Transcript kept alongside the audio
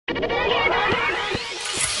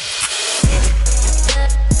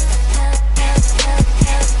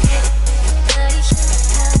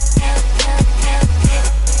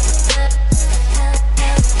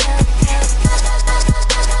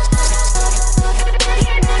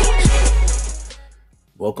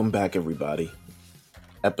Welcome back, everybody.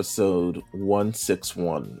 Episode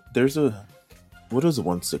 161. What is a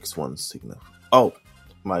 161 signal? Oh,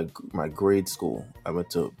 my grade school. I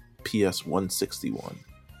went to PS 161.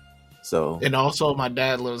 So, and also my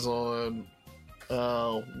dad lives on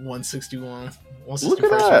 161. Look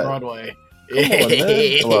at that. Broadway. Come on,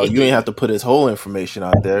 man. Well, you ain't have to put his whole information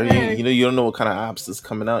out there. You don't know what kind of apps is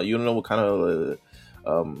coming out. You don't know what kind of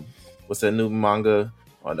what's that new manga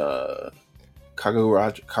on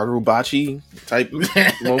Kagurubachi type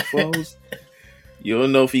mofos. You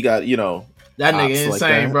don't know if he got, that nigga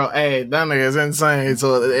insane, like bro. Hey, that nigga is insane.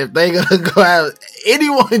 So if they gonna go have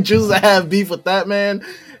anyone choose to have beef with that man,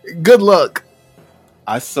 good luck.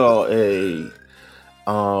 I saw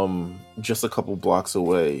just a couple blocks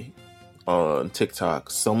away on TikTok,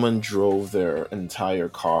 someone drove their entire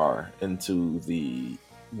car into the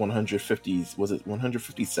 150s, was it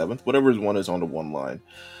 157th? Whatever one is on the one line.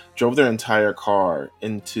 Drove their entire car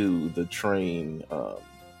into the train,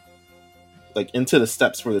 into the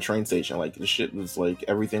steps for the train station. Like, the shit was like,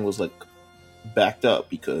 everything was like backed up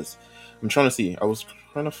because I'm trying to see. I was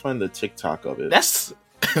trying to find the TikTok of it. That's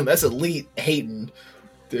elite hating.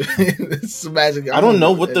 It's magic. I don't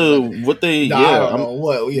know what they. Nah, yeah, I don't know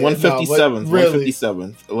what. Yeah, 157th. Really?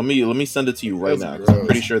 157th. Let me send it to you right now. 'Cause I'm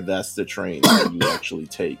pretty sure that's the train that you actually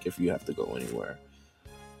take if you have to go anywhere.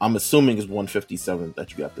 I'm assuming it's 157th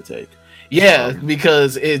that you have to take. Yeah,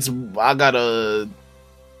 because I gotta.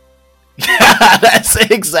 That's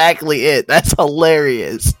exactly it. That's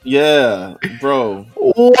hilarious. Yeah, bro.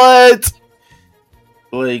 What?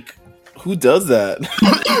 Like, who does that?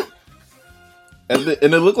 And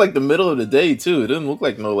it looked like the middle of the day too. It didn't look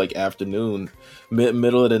like no afternoon,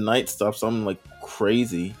 middle of the night stuff. Something like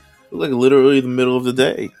crazy. It looked like literally the middle of the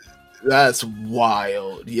day. That's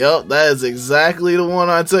wild. Yep, that is exactly the one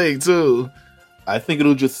I take too. I think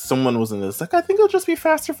someone was in this. Like, I think it'll just be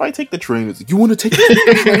faster if I take the train. It's like, you want to take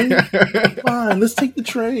the train? Fine, let's take the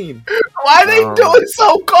train. Why are they doing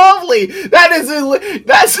so calmly?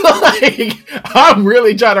 That's like, I'm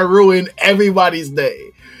really trying to ruin everybody's day.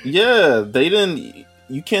 Yeah, they didn't.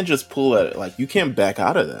 You can't just pull at it. Like, you can't back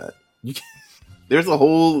out of that. There was a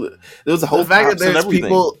whole fact that there's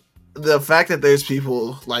people. The fact that there's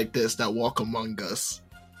people like this that walk among us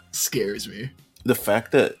scares me. The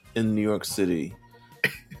fact that in New York City,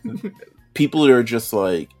 people are just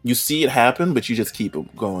like, you see it happen, but you just keep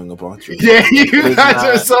it going about you. Yeah, you guys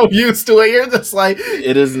are so used to it. You're just like,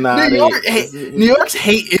 it is not. New York's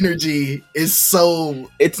hate energy is so.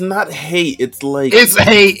 It's not hate. It's like it's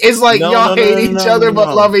hate. It's like y'all hate each other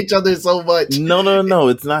but love each other so much. No.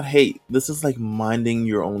 It's not hate. This is like minding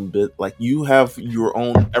your own bit. Like, you have your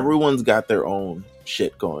own. Everyone's got their own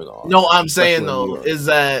shit going on. No, I'm saying though is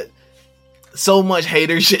that. So much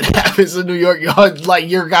hater shit happens in New York.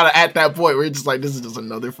 You're gotta at that point where you're just like, this is just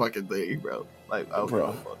another fucking thing, bro. Like, oh,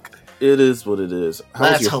 bro, fuck. It is what it is.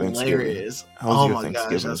 That's hilarious. Oh my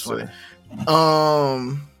gosh, that's funny.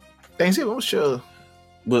 Thanksgiving was chill.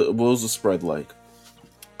 What was the spread like?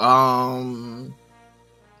 So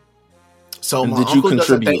and did you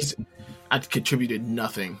contribute? I contributed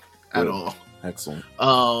nothing at all. Excellent.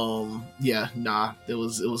 Yeah, nah. It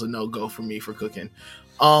was a no go for me for cooking.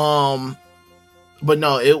 But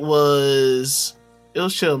no, it was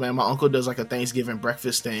chill, man. My uncle does like a Thanksgiving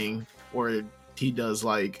breakfast thing where he does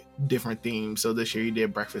like different themes. So this year he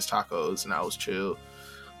did breakfast tacos, and that was chill.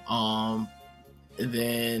 And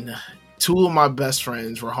then two of my best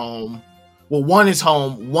friends were home. Well, one is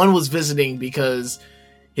home. One was visiting because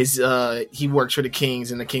he works for the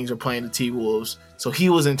Kings, and the Kings are playing the T-Wolves. So he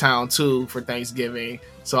was in town too for Thanksgiving.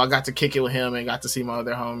 So I got to kick it with him and got to see my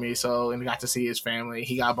other homie. And got to see his family.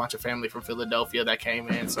 He got a bunch of family from Philadelphia that came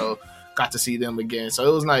in. So got to see them again. So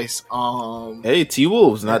it was nice. Hey,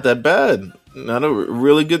 T-Wolves, not that bad. Not a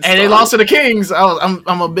really good start. And they lost to the Kings. I'm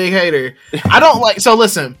a big hater. I don't like. So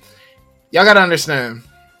listen, y'all gotta understand.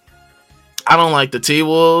 I don't like the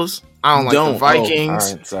T-Wolves. I don't like the Vikings.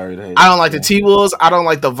 All right, sorry to hate I don't like the T-Wolves. I don't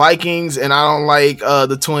like the Vikings, and I don't like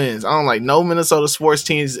the Twins. I don't like no Minnesota sports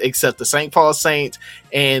teams except the St. Paul Saints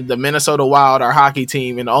and the Minnesota Wild, our hockey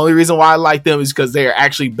team. And the only reason why I like them is because they are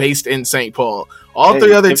actually based in St. Paul. All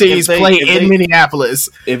three other teams play in Minneapolis.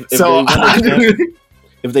 If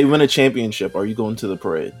they win a championship, are you going to the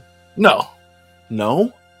parade? No.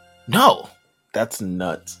 No? No. That's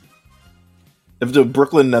nuts. If the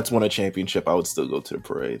Brooklyn Nets won a championship, I would still go to the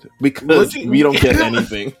parade because we don't get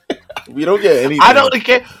anything. We don't get anything. I don't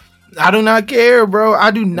care. I do not care, bro. I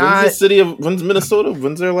do not. When's Minnesota?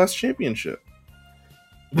 When's their last championship?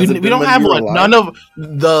 We don't have one. Alive? None of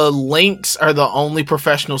the Lynx are the only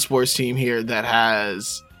professional sports team here that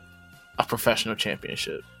has a professional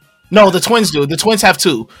championship. No, the Twins do. The Twins have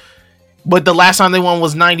 2. But the last time they won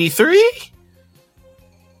was 93?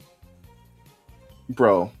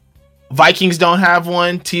 Bro. Vikings don't have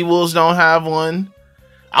one. T-Wolves don't have one.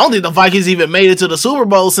 I don't think the Vikings even made it to the Super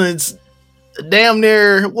Bowl since damn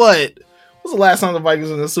near what? What's the last time the Vikings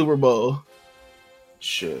were in the Super Bowl?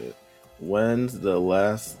 Shit. When's the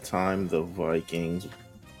last time the Vikings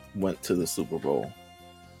went to the Super Bowl?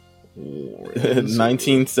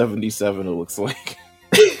 1977, it looks like.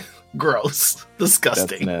 Gross.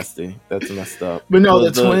 Disgusting. That's nasty. That's messed up. But no,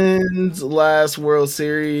 the Twins' last World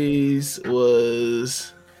Series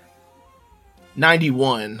was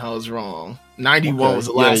 91. I was wrong. 91 was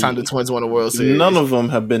the last time the Twins won a World Series. None of them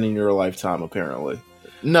have been in your lifetime, apparently.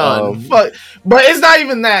 None. But it's not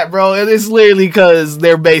even that, bro. It's literally because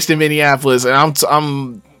they're based in Minneapolis, and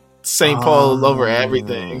I'm St. Paul over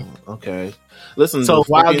everything. Okay. Listen, so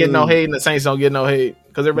Wild get no hate and the Saints don't get no hate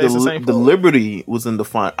because they're based in St. Paul. The Liberty was in the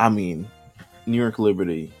final. I mean, New York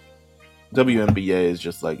Liberty, WNBA is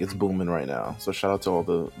just like it's booming right now. So shout out to all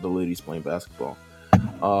the ladies playing basketball.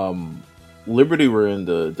 Liberty were in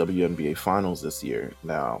the WNBA finals this year.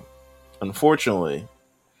 Now, unfortunately,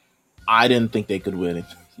 I didn't think they could win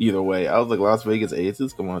either way. I was like, Las Vegas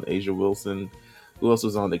Aces, come on, Asia Wilson. Who else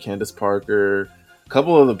was on there? Candace Parker. A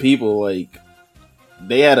couple of the people, like,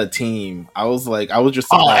 they had a team. I was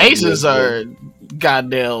just Aces are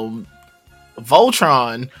goddamn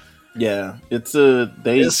Voltron. Yeah,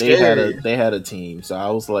 they had a team. So I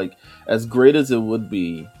was like, as great as it would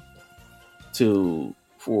be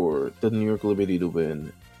for the New York Liberty to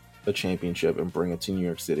win a championship and bring it to New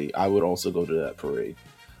York City, I would also go to that parade.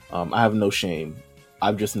 I have no shame.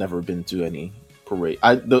 I've just never been to any parade.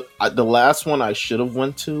 The last one I should have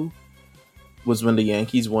went to was when the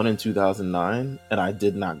Yankees won in 2009, and I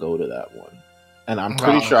did not go to that one. And I'm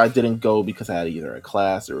pretty sure I didn't go because I had either a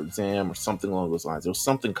class or exam or something along those lines. It was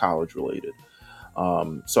something college related.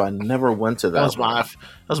 So I never went to that. That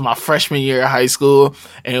was my freshman year of high school,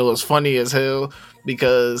 and it was funny as hell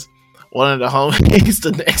because one of the homies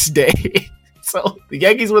the next day. So the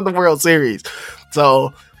Yankees win the World Series.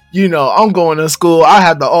 So, I'm going to school. I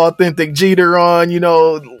had the authentic Jeter on.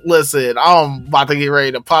 Listen, I'm about to get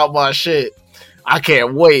ready to pop my shit. I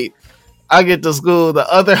can't wait. I get to school.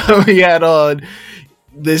 The other homie had on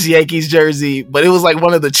this Yankees jersey, but it was like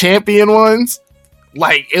one of the champion ones.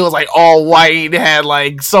 Like, it was like all white. It had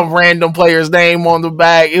like some random player's name on the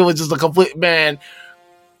back. It was just a complete, man.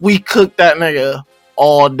 We cooked that nigga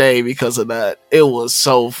all day because of that. It was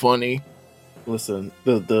so funny. Listen,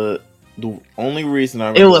 the only reason I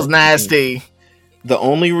remember it was nasty. The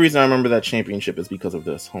only reason I remember that championship is because of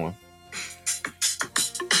this. Hold on.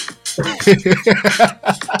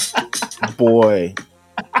 Boy.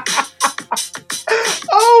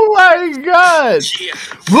 Oh my god.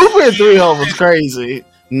 Blueprint 3-0 was crazy.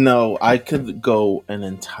 No, I could go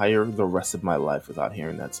the rest of my life without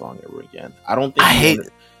hearing that song ever again. I don't think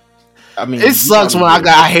it sucks when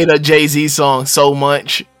I hate a Jay-Z song so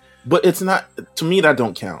much. But it's not, to me, that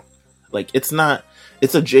don't count. Like, it's a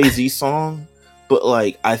Jay-Z song, but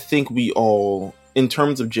like, I think we all, in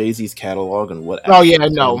terms of Jay-Z's catalog and what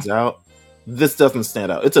stands out, this doesn't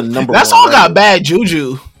stand out. It's a number that song got bad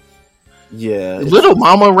juju. Yeah. Little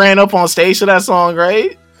Mama ran up on stage to that song,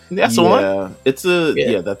 right? That's the one? That's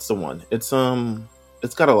the one.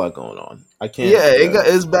 It's got a lot going on. I can't. Yeah,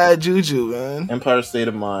 it's bad juju, man. Empire State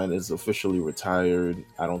of Mind is officially retired.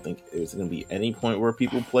 I don't think there's going to be any point where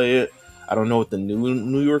people play it. I don't know what the new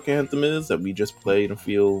New York anthem is that we just played and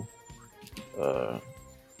feel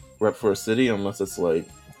rep for a city, unless it's like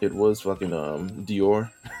it was fucking Dior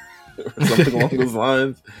or something along those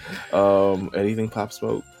lines. Anything Pop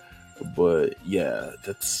Smoke, but yeah,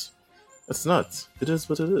 that's nuts. It is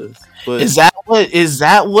what it is. But is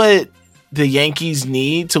that what the Yankees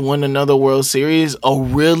need to win another World Series? A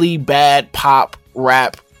really bad pop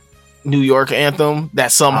rap New York anthem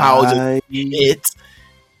that somehow just hits.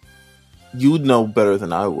 You'd know better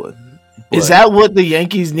than I would. Is that what the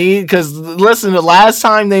Yankees need? Because listen, the last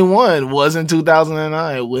time they won was in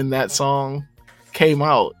 2009 when that song came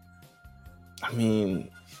out. I mean,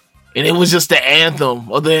 and it was just the anthem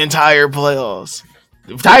of the entire playoffs,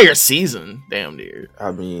 the entire season, damn near.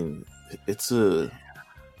 I mean,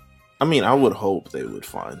 I would hope they would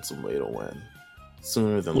find some way to win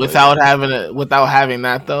sooner than without having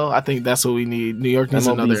that though. I think that's what we need. New York needs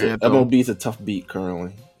another anthem. MLB's a tough beat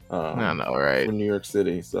currently. I know, right? For New York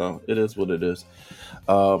City, so it is what it is.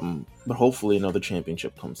 But hopefully, another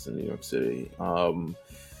championship comes to New York City.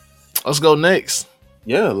 Let's go Knicks.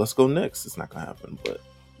 Yeah, let's go Knicks. It's not gonna happen, but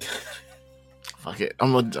fuck it.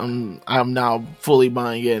 I'm now fully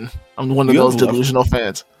buying in. I'm one of those delusional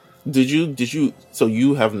fans. Did you? So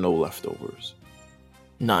you have no leftovers.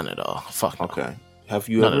 None at all. Fuck no. Okay. Have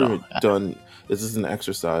you None at ever all. done? This is an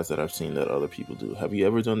exercise that I've seen that other people do. Have you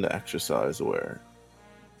ever done the exercise where?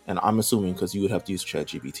 And I'm assuming because you would have to use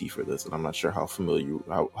ChatGPT for this, and I'm not sure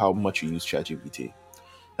how much you use ChatGPT.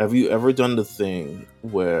 Have you ever done the thing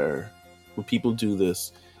where people do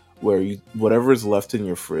this, where you whatever is left in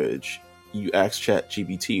your fridge, you ask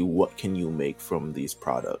ChatGPT what can you make from these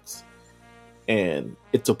products, and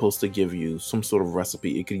it's supposed to give you some sort of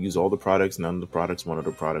recipe. It could use all the products, none of the products, one of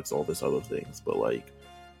the products, all this other things, but like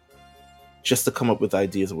just to come up with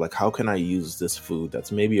ideas of like how can I use this food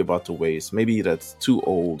that's maybe about to waste, maybe that's too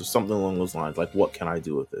old, something along those lines. Like what can I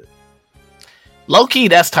do with it? Low key,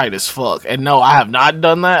 that's tight as fuck. And no, I have not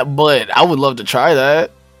done that, but I would love to try that.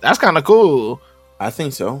 That's kind of cool. I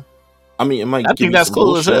think so. I mean, it might I give think you that's some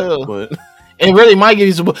cool as bullshit, hell. but It really might give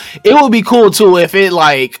you some. It would be cool too if it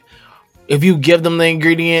like if you give them the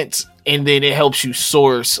ingredients and then it helps you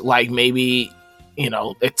source like maybe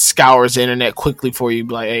it scours the internet quickly for you.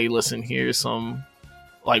 Be like, hey, listen, here's some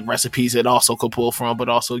like recipes it also could pull from, but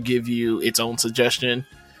also give you its own suggestion.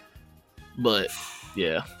 But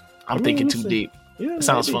yeah, I'm I mean, thinking we'll too see. deep. Yeah, It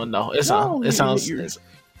sounds maybe. fun though. No, It sounds.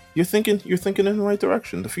 you're thinking in the right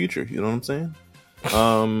direction. The future, you know what I'm saying?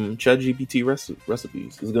 ChatGPT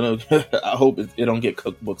recipes is gonna. I hope it don't get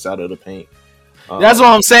cookbooks out of the paint. That's what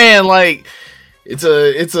I'm saying. Like, it's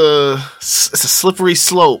a slippery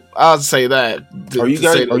slope. I'll say that. Are you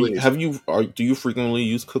guys? Do you frequently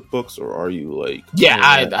use cookbooks, or are you like? Yeah,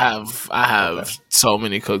 internet? I have Okay. so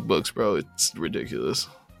many cookbooks, bro. It's ridiculous.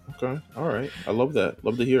 Okay, all right. I love that.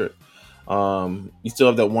 Love to hear it. You still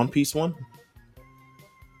have that One Piece one?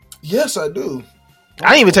 Yes, I do. I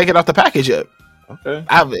didn't even take it off the package yet. Okay.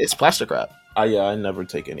 It's plastic wrap. I never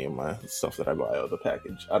take any of my stuff that I buy out of the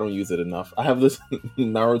package. I don't use it enough. I have this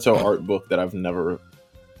Naruto art book that I've never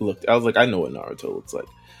looked. I was like, I know what Naruto looks like.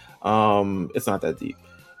 It's not that deep.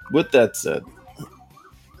 With that said,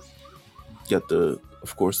 get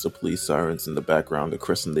of course, the police sirens in the background to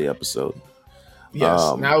christen the episode.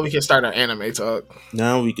 Yes. Now we can start our anime talk.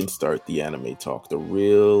 Now we can start the anime talk, the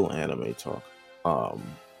real anime talk.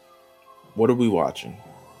 What are we watching?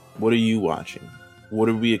 What are you watching? What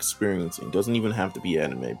are we experiencing? Doesn't even have to be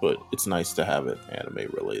anime, but it's nice to have it anime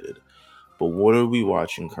related. But what are we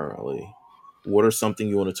watching currently? What are something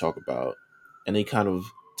you want to talk about? Any kind of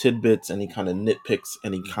tidbits, any kind of nitpicks,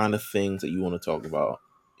 any kind of things that you want to talk about?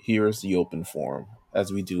 Here is the open forum,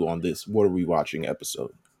 as we do on this What Are We Watching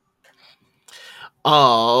episode.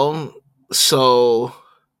 So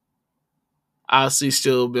I see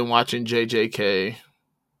still been watching JJK.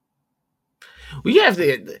 We have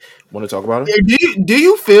to want to talk about it. Do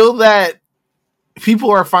you feel that people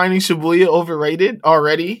are finding Shibuya overrated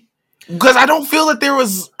already? Because I don't feel that there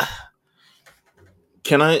was.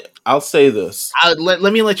 I'll say this.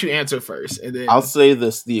 Let me let you answer first, and then I'll say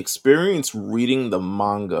this: the experience reading the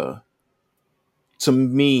manga, to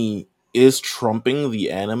me, is trumping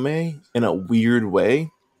the anime in a weird way.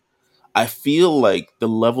 I feel like the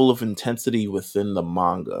level of intensity within the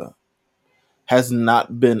manga has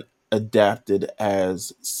not been adapted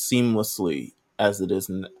as seamlessly as it is.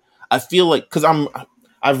 I feel like because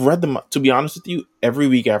I've read them, to be honest with you, every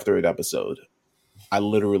week after an episode, I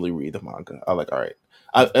literally read the manga. I'm like, all right.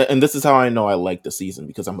 And this is how I know I like the season,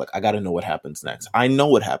 because I'm like, I got to know what happens next. I know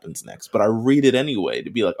what happens next, but I read it anyway to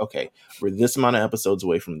be like, okay, we're this amount of episodes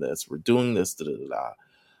away from this. We're doing this. Da, da, da,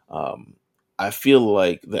 da. I feel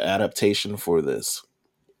like the adaptation for this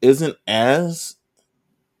isn't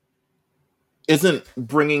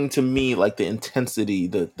bringing to me like the intensity,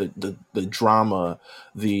 the drama,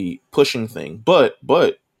 the pushing thing. But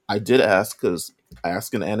I did ask, because I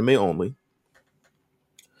asked an anime only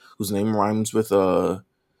whose name rhymes with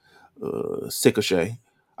Sikoshe.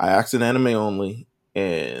 I asked an anime only,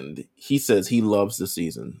 and he says he loves the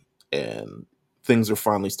season, and things are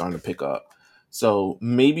finally starting to pick up. So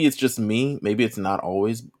maybe it's just me. Maybe it's not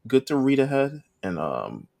always good to read ahead and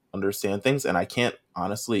understand things. And I can't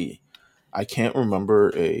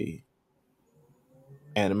remember a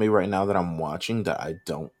anime right now that I'm watching that I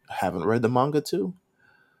haven't read the manga to.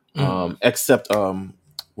 Except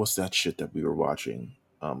what's that shit that we were watching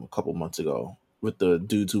a couple months ago with the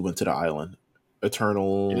dudes who went to the island?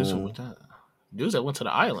 Dudes that went to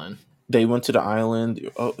the island. They went to the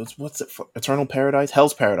island. Oh, what's it? Eternal Paradise?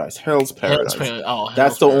 Hell's Paradise. Hell's Paradise.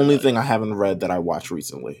 That's the only thing I haven't read that I watched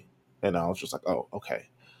recently, and I was just like, oh, okay.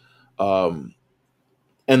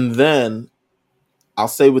 And then I'll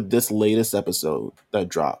say with this latest episode that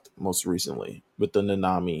dropped most recently with the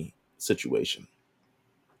Nanami situation,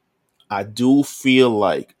 I do feel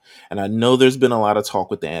like, and I know there's been a lot of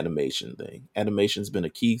talk with the animation thing. Animation's been a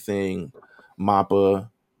key thing. MAPPA,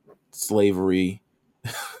 slavery,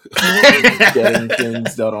 getting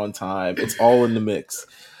things done on time. It's all in the mix.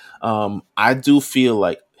 I do feel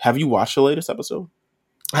like, have you watched the latest episode?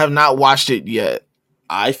 I have not watched it yet.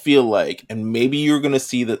 I feel like, and maybe you're going to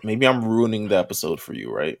see that, maybe I'm ruining the episode for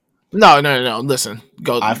you, right? No. Listen,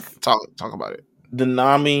 go talk about it. The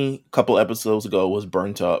Nami a couple episodes ago was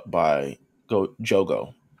burnt up by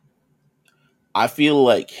Jogo. I feel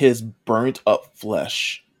like his burnt up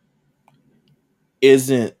flesh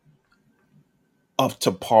isn't up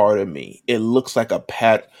to par to me. It looks like a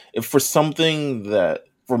pat. If for something that,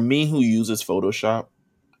 for me who uses Photoshop,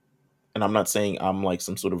 and I'm not saying I'm like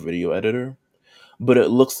some sort of video editor, but it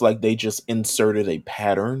looks like they just inserted a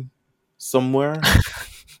pattern somewhere.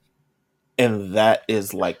 And that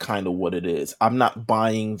is like kind of what it is. I'm not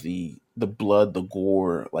buying the blood, the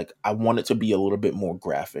gore. Like, I want it to be a little bit more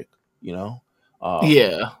graphic, you know?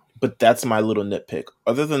 Yeah. But that's my little nitpick.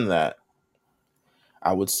 Other than that,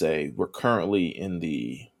 I would say we're currently in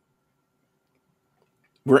the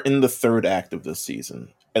third act of this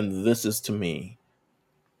season, and this is, to me,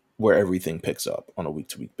 where everything picks up on a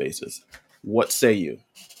week-to-week basis. What say you?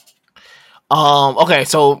 Okay,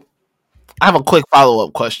 so I have a quick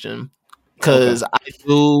follow-up question, because I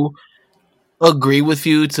do agree with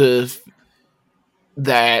you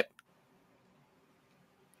that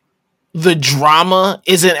the drama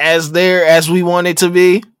isn't as there as we want it to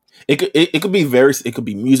be. It could be various. It could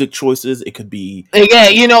be music choices. It could be,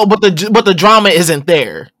 yeah, but the drama isn't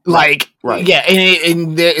there. Like, right. Yeah,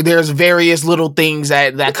 and there's various little things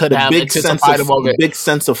that could have intensified above it. The big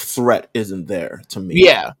sense of threat isn't there to me.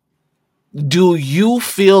 Yeah. Do you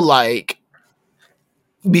feel like,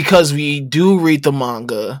 because we do read the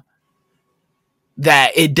manga,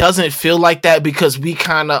 that it doesn't feel like that because we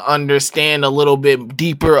kind of understand a little bit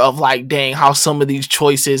deeper of like, dang, how some of these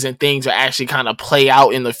choices and things are actually kind of play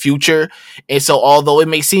out in the future? And so although it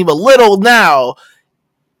may seem a little now,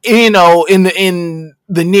 in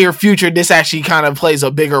the near future, this actually kind of plays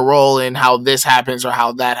a bigger role in how this happens or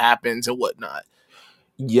how that happens and whatnot.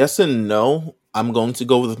 Yes and no. I'm going to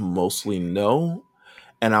go with mostly no.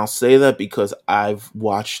 And I'll say that because I've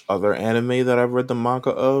watched other anime that I've read the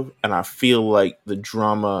manga of, and I feel like the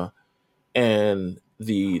drama and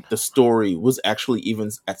the story was actually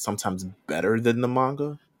even at sometimes better than the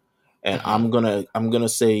manga. And I'm gonna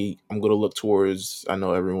look towards, I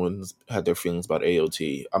know everyone's had their feelings about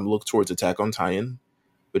AOT. I'm look towards Attack on Titan,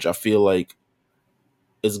 which I feel like,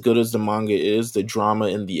 as good as the manga is, the drama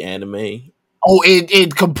in the anime,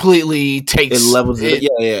 it completely takes, it levels it.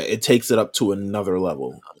 Yeah, it takes it up to another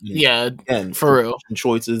level. And for real,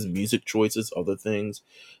 choices, music choices, other things.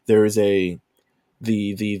 There is the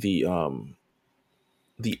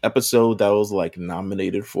episode that was like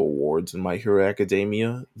nominated for awards in My Hero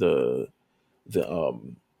Academia. My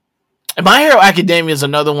Hero Academia is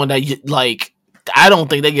another one that, like, I don't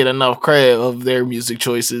think they get enough credit of their music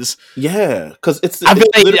choices. Yeah, because it's so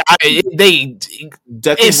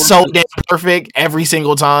damn perfect every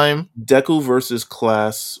single time. Deku versus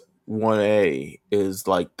Class 1A is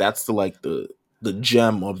like, that's the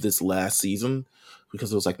gem of this last season,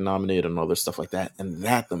 because it was like nominated and other stuff like that, and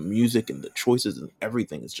that the music and the choices and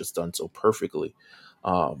everything is just done so perfectly.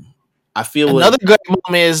 I feel another good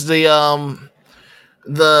moment is the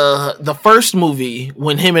first movie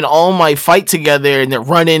when him and All Might fight together and they're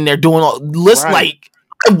running, they're doing all list right. Like,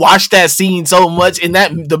 I watched that scene so much, and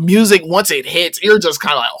that the music, once it hits, you're just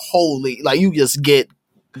kind of like, holy, like, you just get,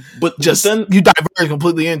 but then you diverge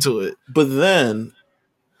completely into it. But then,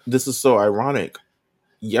 this is so ironic.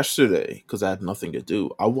 Yesterday, because I had nothing to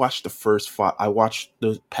do, I watched I watched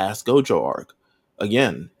the past Gojo arc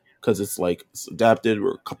again, because it's like, it's adapted.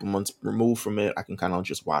 We're a couple months removed from it. I can kind of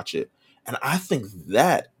just watch it. And I think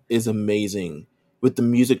that is amazing, with the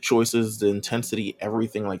music choices, the intensity,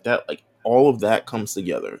 everything like that. Like, all of that comes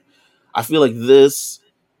together. I feel like this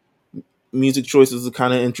music choices are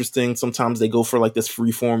kind of interesting. Sometimes they go for like this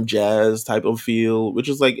freeform jazz type of feel, which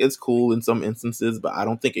is like, it's cool in some instances, but I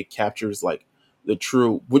don't think it captures like the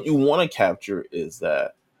true. What you want to capture is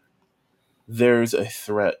that there's a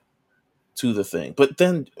threat to the thing. But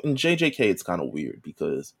then in JJK, it's kind of weird,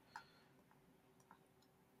 because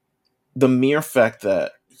the mere fact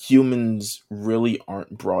that humans really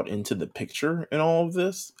aren't brought into the picture in all of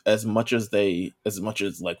this, as much as like,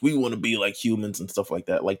 we want to be like humans and stuff like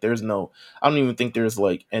that. Like, I don't even think there's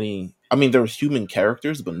like any, I mean, there's human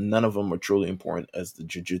characters, but none of them are truly important as the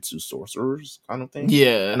Jujutsu sorcerers kind of thing.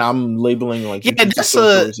 Yeah. And I'm labeling like Jujutsu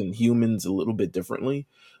sorcerers and humans a little bit differently,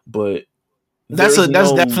 but That's there's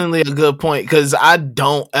no definitely a good point, because I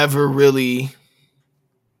don't ever really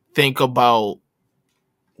think about,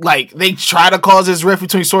 like, they try to cause this rift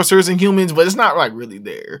between sorcerers and humans, but it's not like really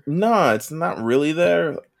there. no, it's not really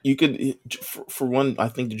there. You could, for one, I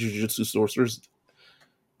think the Jujutsu sorcerers,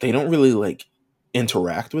 they don't really like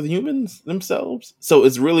interact with humans themselves. So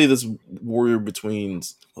it's really this war between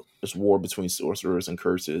sorcerers and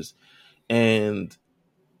curses, and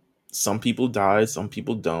some people die, some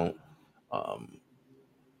people don't. Um,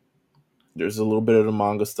 there's a little bit of the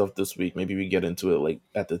manga stuff this week. Maybe we get into it like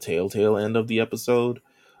at the tail end of the episode,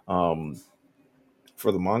 um,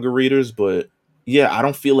 for the manga readers. But yeah, I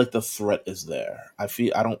don't feel like the threat is there. I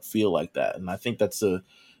don't feel like that, and I think it's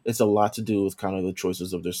a lot to do with kind of the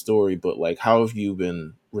choices of their story. But like, how have you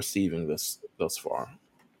been receiving this thus far?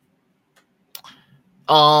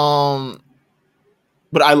 Um,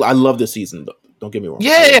 But I love this season though. Don't get me wrong.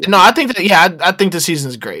 yeah, no, I think that, yeah, I think the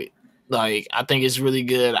season's great. Like, I think it's really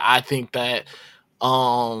good. I think that,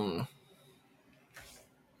 I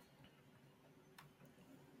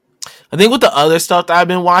think with the other stuff that I've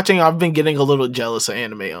been watching, I've been getting a little jealous of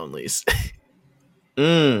anime onlys.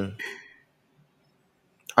 Mm,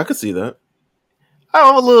 I could see that.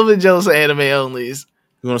 I'm a little bit jealous of anime onlys.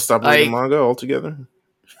 You want to stop reading Like, manga altogether?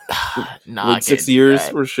 nah, I Wait can't 6 do years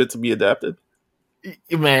that. for shit to be adapted?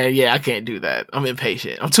 Man, yeah, I can't do that. I'm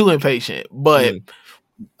impatient. I'm too impatient. But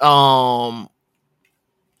Mm.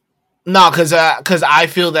 no, because I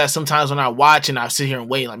feel that sometimes when I watch and I sit here and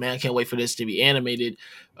wait, like, man, I can't wait for this to be animated,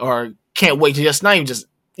 or can't wait to just not even just,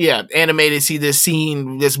 yeah, animated, see this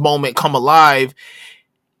scene, this moment come alive.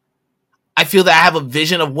 I feel that I have a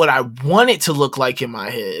vision of what I want it to look like in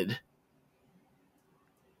my head,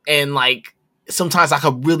 and like sometimes I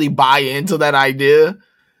could really buy into that idea,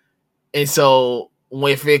 and so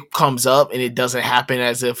if it comes up and it doesn't happen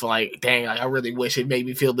as if, like, dang, like, I really wish it made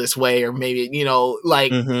me feel this way, or maybe,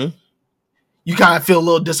 like, Mm-hmm. you kind of feel a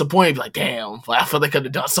little disappointed, like, damn, like, I feel they could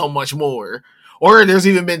have done so much more. Or there's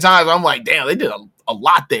even been times where I'm like, damn, they did a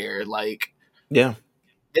lot there. Like, Yeah.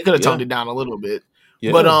 they could have Yeah. toned it down a little bit.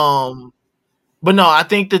 Yeah. But no, I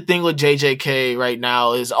think the thing with JJK right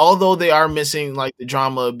now is, although they are missing like the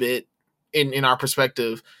drama a bit in our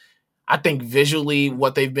perspective, I think visually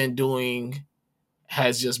what they've been doing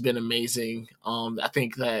has just been amazing. I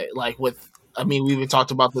think that, like, we even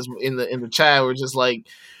talked about this in the chat. We're just like,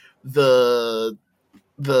 the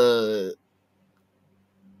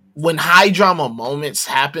when high drama moments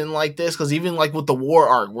happen like this, because even like with the war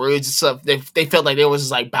arc, where it's just they felt like they was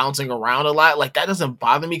just like bouncing around a lot. Like, that doesn't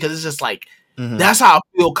bother me, because it's just like, Mm-hmm. that's how I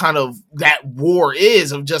feel kind of that war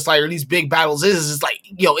is, of just like, or these big battles is just like,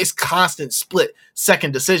 it's constant split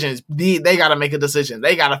second decisions. They got to make a decision.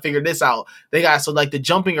 They got to figure this out. So like the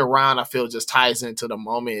jumping around, I feel, just ties into the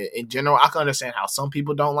moment in general. I can understand how some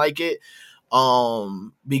people don't like it,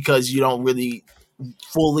 because you don't really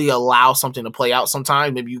fully allow something to play out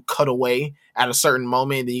sometimes. Maybe you cut away at a certain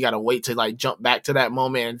moment, then you got to wait to like jump back to that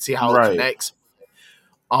moment and see how it Right. connects.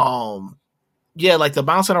 Yeah, like the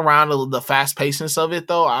bouncing around, the fast pacedness of it,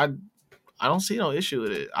 though, I don't see no issue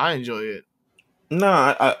with it. I enjoy it. No,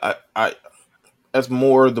 I that's the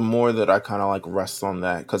more that I kind of like rest on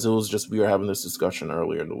that, because it was just, we were having this discussion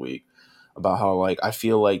earlier in the week about how, like, I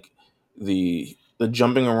feel like the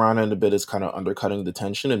jumping around in a bit is kind of undercutting the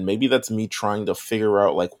tension, and maybe that's me trying to figure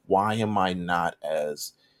out, like, why am I not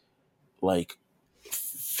as like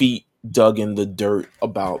feet dug in the dirt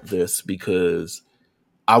about this, because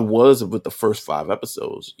I was with the first 5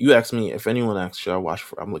 episodes. You asked me, if anyone asks, should I watch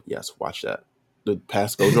for? I'm like, yes, watch that. The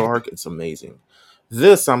past Gojo arc, it's amazing.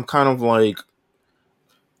 This, I'm kind of like,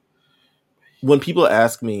 when people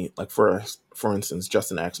ask me, like, for instance,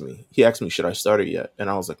 Justin asked me, should I start it yet? And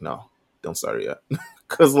I was like, no, don't start it yet.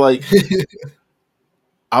 Because, like,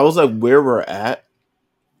 I was like, where we're at,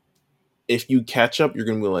 if you catch up, you're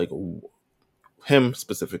going to be like, him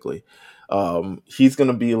specifically, he's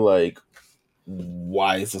going to be like,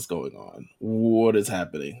 why is this going on? What is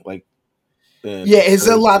happening? Like, Yeah, it's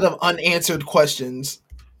a lot of unanswered questions,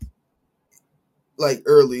 like,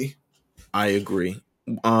 early. I agree.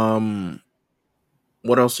 What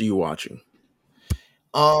else are you watching?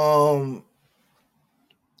 I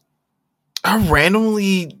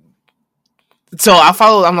randomly, so I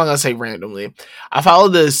follow, I'm not gonna say randomly, I follow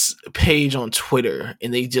this page on Twitter,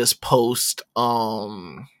 and they just post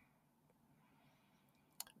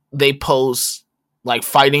like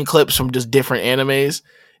fighting clips from just different animes.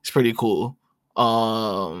 It's pretty cool.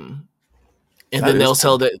 And then they'll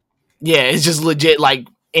tell that, yeah, it's just legit like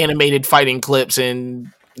animated fighting clips,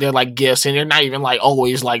 and they're like GIFs, and they're not even like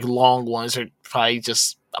always like long ones. They're probably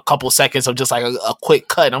just a couple seconds of just like a quick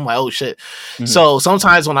cut. I'm like, oh shit. Mm-hmm. So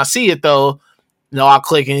sometimes when I see it though, I'll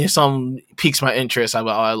click and if something piques my interest, I'm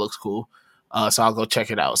like, oh, that looks cool. So I'll go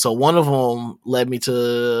check it out. So one of them led me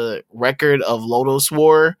to Record of Lodoss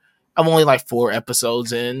War. I'm only like 4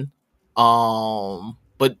 episodes in.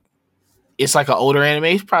 But it's like an older anime.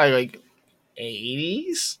 It's probably like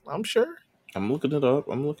 80s, I'm sure. I'm looking it up.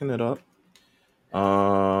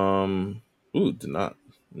 Did not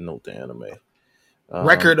note the anime.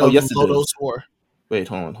 Record Oh of yes, it Lodoss is. War. Wait,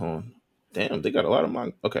 hold on. Damn, they got a lot of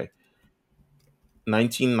manga. Okay,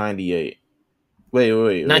 1998.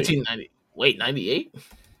 Wait. 1990. Wait, 98?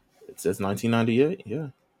 It says 1998. Yeah.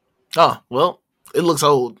 Oh, well, it looks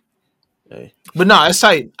old. Hey, But no, it's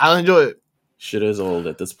tight. I'll enjoy it. shit is old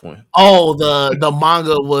at this point. Oh, the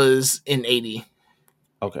manga was in 80.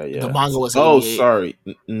 Okay, The yeah. manga was Oh, 88. sorry,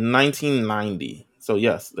 1990. So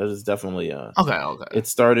yes, that is definitely Okay. It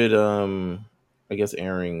started I guess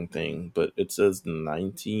airing thing, but it says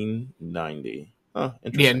 1990. Oh, Yeah,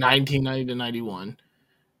 interesting. 1990 to 91.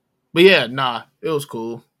 But yeah, nah, it was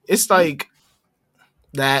cool. It's like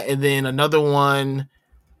that, and then another one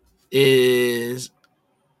is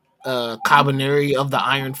Cabaneri of the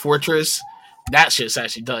Iron Fortress. That shit's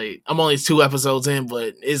actually tight. I'm only 2 episodes in,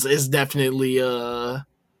 but it's definitely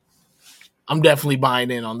I'm definitely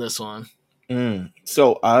buying in on this one.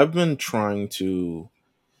 So I've been trying to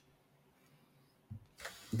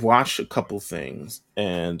watch a couple things,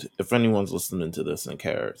 and if anyone's listening to this and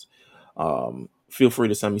cares, feel free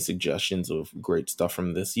to send me suggestions of great stuff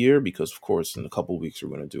from this year, because of course in a couple weeks we're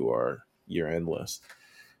going to do our year-end list.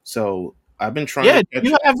 So I've been trying Yeah, to catch do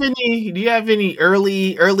you have any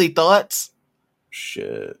early thoughts?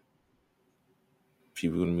 shit.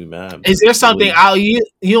 People gonna be mad, Is but there something really,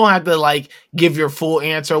 you don't have to like give your full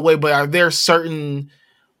answer away, but are there certain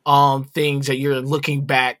things that you're looking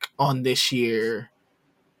back on this year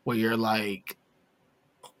where you're like,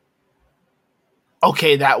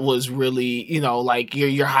 okay, that was really, like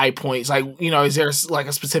your high points. Like, is there like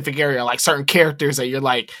a specific area, like certain characters that you're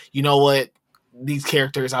like, you know what, these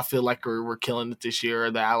characters I feel like were killing it this year,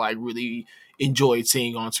 or that I like really enjoyed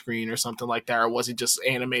seeing on screen or something like that, or was it just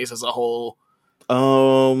animes as a whole?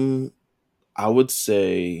 I would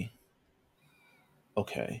say,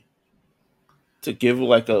 okay, to give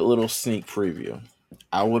like a little sneak preview,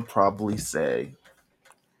 I would probably say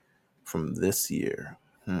from this year.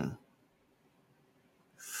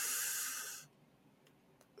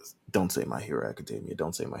 Don't say My Hero Academia.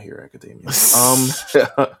 Don't say My Hero Academia.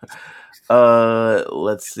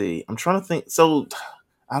 Let's see. I'm trying to think. So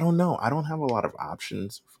I don't know. I don't have a lot of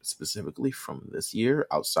options specifically from this year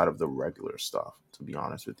outside of the regular stuff, to be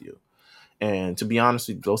honest with you. And to be honest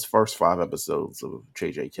with you, those first 5 episodes of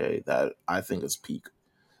JJK, that I think is peak.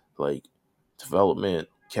 Like development,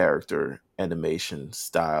 character, animation,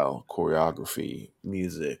 style, choreography,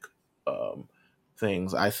 music,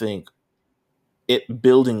 things. I think it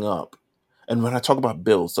building up. And when I talk about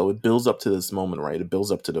build, so it builds up to this moment, right? It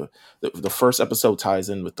builds up to the first episode ties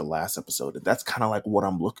in with the last episode. And that's kind of like what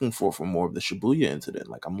I'm looking for more of the Shibuya incident.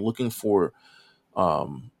 Like I'm looking for,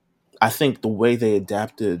 I think the way they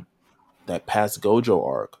adapted that past Gojo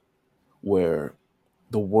arc, where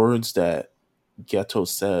the words that Geto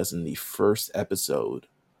says in the first episode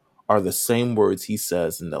are the same words he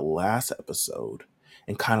says in the last episode,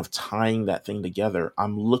 and kind of tying that thing together.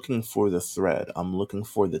 I'm looking for the thread. I'm looking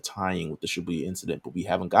for the tying with the Shibuya incident, but we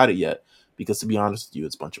haven't got it yet because, to be honest with you,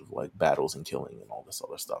 it's a bunch of like battles and killing and all this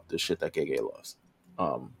other stuff. This shit that Gege loves.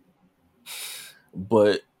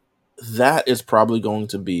 But that is probably going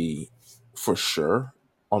to be for sure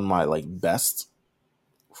on my like best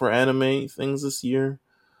for anime things this year.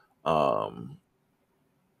 I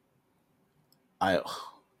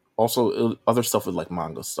also other stuff with like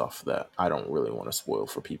manga stuff that I don't really want to spoil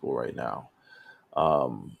for people right now.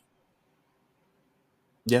 Um,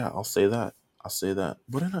 yeah, I'll say that.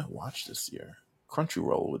 What did I watch this year?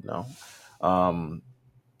 Crunchyroll would know. Um,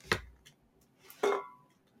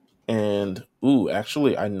 and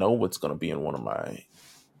actually, I know what's going to be in one of my.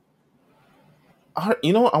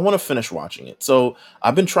 You know what? I want to finish watching it. So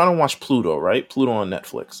I've been trying to watch Pluto, right? Pluto on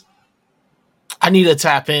Netflix. I need to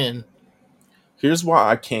tap in. Here's why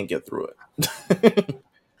I can't get through it.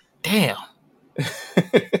 Damn.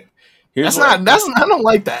 Here's I don't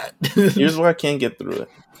like that. Here's why I can't get through it.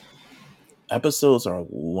 Episodes are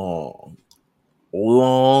long.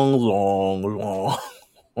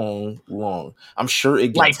 I'm sure it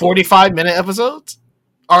gets like 45-minute episodes?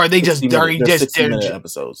 Or are they just they're 60-minute episodes?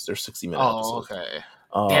 episodes. They're 60-minute episodes. Okay.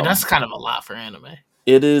 Yeah, that's kind of a lot for anime.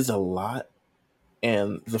 It is a lot.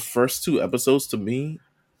 And the first 2 episodes to me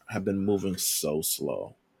have been moving so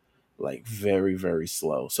slow. Like very, very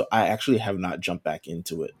slow. So I actually have not jumped back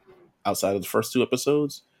into it outside of the first 2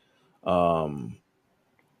 episodes.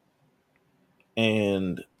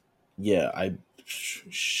 And yeah,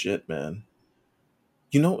 shit, man.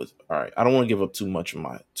 You know, all right. I don't want to give up too much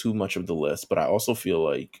of the list, but I also feel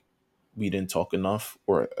like we didn't talk enough,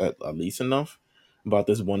 or at least enough, about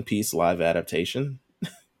this One Piece live adaptation.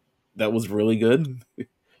 That was really good,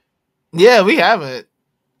 Yeah, we haven't.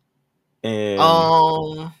 and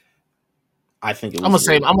Um, I think it I'm was gonna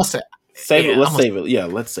say. really I'm gonna good. say. Save it. Yeah, Let's save it. Yeah,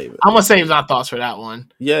 let's save it. I'm gonna Let's save save it. my thoughts for that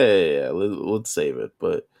one. Yeah. Let's save it.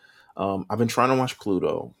 But I've been trying to watch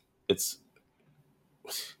Pluto. It's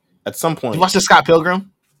at some You point. watch the Scott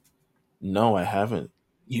Pilgrim? No, I haven't.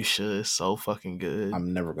 You should. It's so fucking good.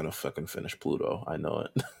 I'm never gonna fucking finish Pluto. I know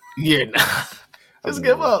it. You're not. I'm Just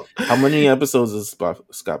give never. up. How many episodes is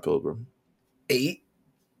Scott Pilgrim? 8.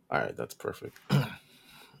 All right, that's perfect.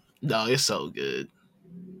 No, it's so good.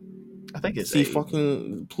 I think it's See, 8.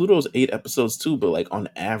 fucking Pluto's 8 episodes too, but like on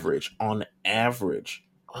average,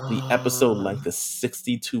 the episode Uh, length is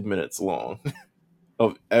 62 minutes long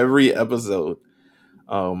of every episode.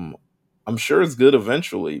 Um, I'm sure it's good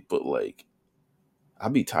eventually, but like I'll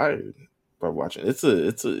be tired by watching. It's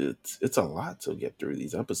a lot to get through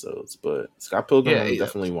these episodes. But Scott Pilgrim, yeah, I'm 8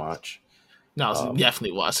 definitely episodes. watch. No, so Um,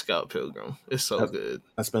 definitely watch Scott Pilgrim. It's so I, good.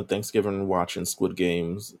 I spent Thanksgiving watching Squid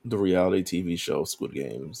Games, the reality TV show Squid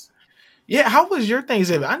Games. Yeah, how was your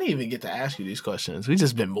Thanksgiving? I didn't even get to ask you these questions. We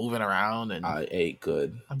just been moving around, and I ate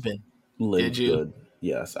good, I've been. Did lived you good.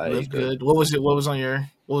 Yes, I ate live good. good? What was it? What was on your?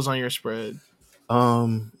 What was on your spread?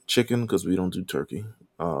 Chicken because we don't do turkey.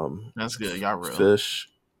 That's good. Y'all real. Fish,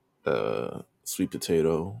 sweet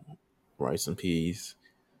potato, rice and peas,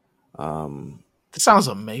 This sounds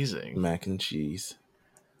amazing. mac and cheese,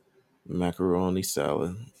 macaroni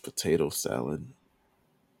salad, potato salad.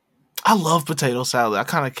 I love potato salad. I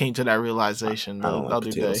kind of came to that realization I the don't like other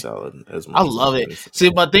potato day. salad as I much as love it. macaroni salad. See,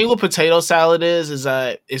 my thing with potato salad is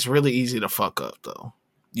that it's really easy to fuck up though.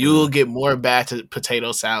 You'll get more bad to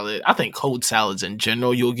potato salad. I think cold salads in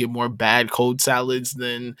general, you'll get more bad cold salads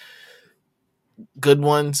than good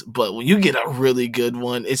ones. But when you get a really good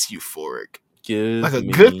one, it's euphoric. Like Give a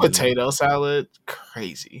good me potato salad,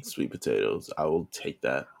 crazy. sweet potatoes. I will take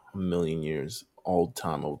that a million years all the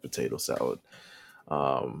time over potato salad.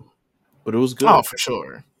 Um, but it was Oh, good. for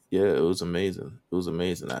sure. Yeah, it was amazing. It was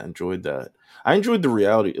amazing. I enjoyed that. I enjoyed the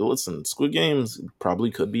reality. Listen, Squid Games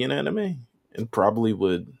probably could be an anime and probably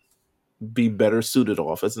would be better suited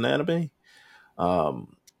off as an anime.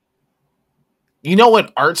 Um, You know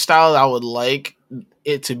what art style I would like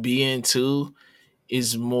it to be into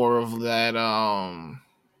is more of that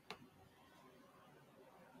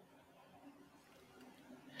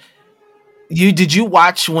did you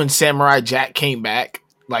watch when Samurai Jack came back?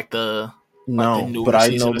 Like the no, but newer I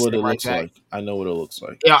know season of what it Samurai looks Jack? like. I know what it looks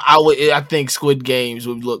like. Yeah, I think Squid Games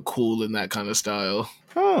would look cool in that kind of style.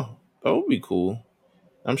 Oh, that would be cool.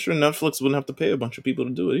 I'm sure Netflix wouldn't have to pay a bunch of people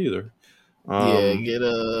to do it either. Yeah, Um, get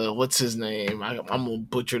what's his name? I'm gonna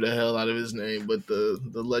butcher the hell out of his name, but the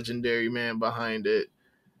legendary man behind it.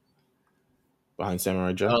 behind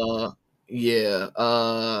Samurai Jack. Uh, yeah,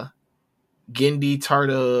 Gendy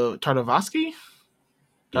Tartakovsky,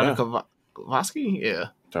 Yeah, Tartakovsky, yeah,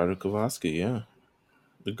 Tartakovsky. Yeah,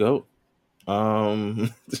 the goat.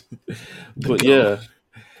 Um, the but goat. yeah,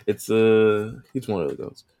 it's he's one of the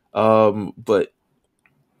goats. But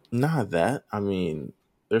not that. I mean,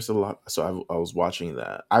 there's a lot. So I was watching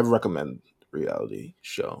that. I recommend reality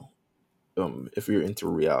show. If you're into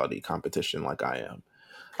reality competition like I am,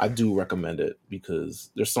 I do recommend it because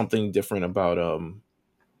there's something different about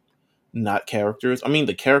not characters. I mean,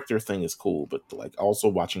 the character thing is cool, but like also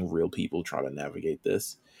watching real people try to navigate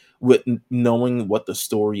this with knowing what the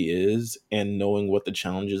story is and knowing what the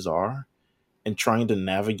challenges are and trying to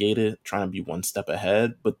navigate it, trying to be one step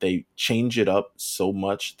ahead, but they change it up so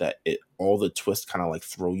much that it all the twists kind of like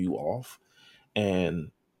throw you off.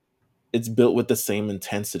 And it's built with the same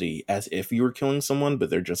intensity as if you were killing someone, but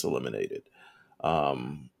they're just eliminated.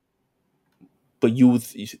 Um, but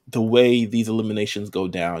the way these eliminations go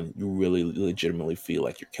down, you really legitimately feel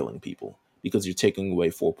like you're killing people because you're taking away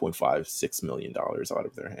 $4.56 million out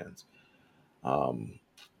of their hands. Um,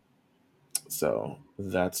 so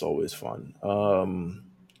that's always fun.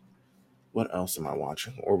 What else am I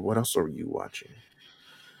watching, or what else are you watching?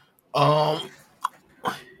 Um,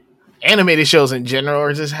 Animated shows in general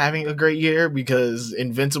are just having a great year because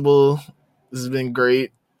Invincible has been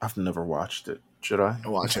great. I've never watched it. Should I?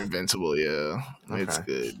 Watch Invincible, yeah, it's Okay.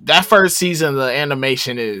 good. That first season, the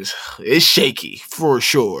animation is shaky for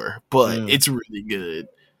sure, but Mm, it's really good.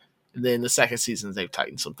 And then the second season, they've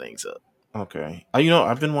tightened some things up. okay.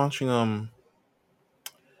 I've been watching uh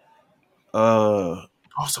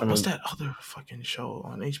Also, I what's mean, that other fucking show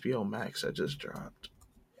on HBO Max that just dropped?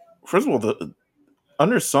 first of all,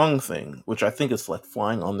 Unsung thing, which I think is like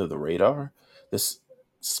flying under the radar. This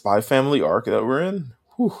Spy Family arc that we're in.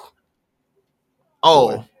 Whew,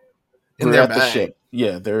 boy, Oh, in we're their at the bag. ship.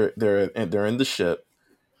 Yeah, they're in the ship.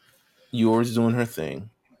 Yor's doing her thing.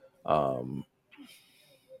 Um,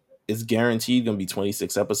 it's guaranteed gonna be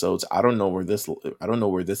 26 episodes. I don't know where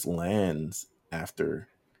this lands after.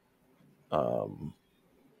 Um,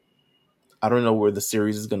 I don't know where the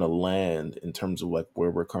series is gonna land in terms of like where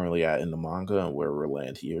we're currently at in the manga and where we're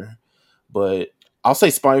land here. But I'll say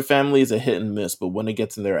Spy Family is a hit and miss, but when it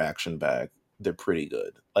gets in their action bag, they're pretty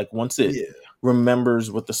good. Like once it Yeah.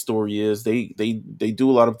 remembers what the story is, they do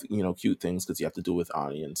a lot of cute things because you have to do with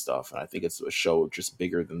Ani and stuff. And I think it's a show just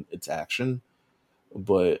bigger than its action,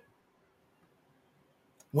 but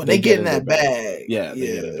When they they get get in in their that bag. bag, Yeah, they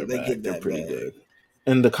get in yeah, their they get bag. in They're that pretty bag. good,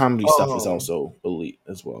 and the comedy stuff is Um, also elite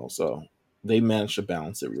as well. So they managed to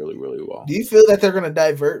balance it really, really well. do you feel that they're gonna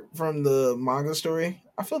divert from the manga story?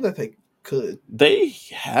 I feel that they could. They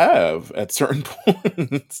have at certain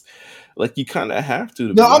points, like you kind of have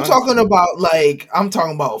to No, be honest with you. I'm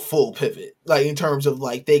talking about a full pivot, like in terms of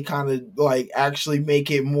like they kind of like actually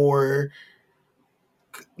make it more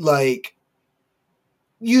like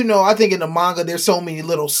I think in the manga there's so many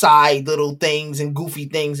little side little things and goofy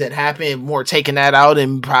things that happen. More taking that out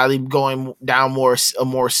and probably going down a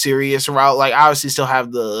more serious route. Like obviously still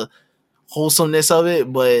have the wholesomeness of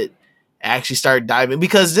it, but actually start diving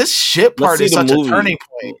because this ship Let's part see is the such a turning movie.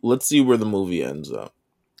 point. Let's see where the movie ends up.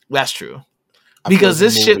 That's true. I feel Because like the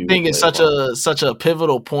this ship movie will thing is play a part. such a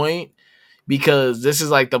pivotal point because this is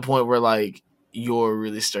like the point where like Yor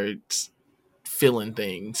really starts feeling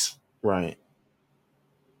things. Right.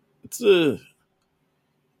 It's a.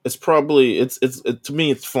 It's probably to me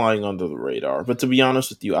it's flying under the radar. But to be honest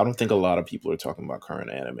with you, I don't think a lot of people are talking about current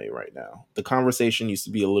anime right now. The conversation used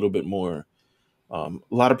to be a little bit more.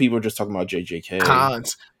 A lot of people are just talking about JJK.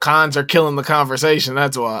 Cons are killing the conversation.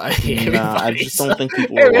 That's why Nah, I just don't think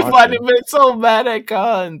people are everybody watching. been so mad at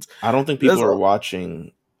cons. I don't think people That's are all.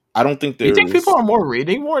 watching. I don't think You think people there's are more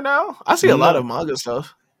reading more now? I see a lot no. of manga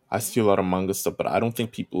stuff. I see a lot of manga stuff, but I don't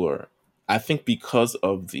think people are. I think because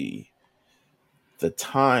of the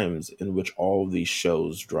times in which all of these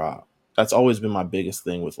shows drop. That's always been my biggest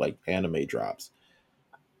thing with like anime drops.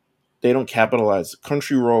 They don't capitalize.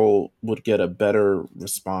 Crunchyroll would get a better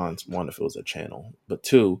response, one, if it was a channel, but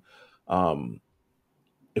two, um,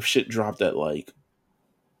 if shit dropped at like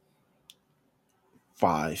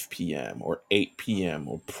 5 p.m. or 8 p.m.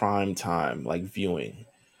 or prime time, like viewing,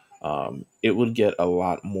 it would get a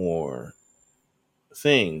lot more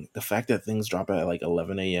thing. The fact that things drop at like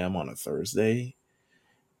 11 a.m. on a Thursday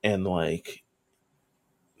and like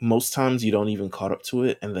most times you don't even caught up to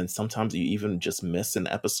it, and then sometimes you even just miss an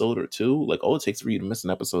episode or two. Like all it takes for you to miss an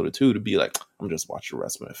episode or two to be like, I'm just watch the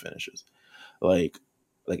rest when it finishes. Like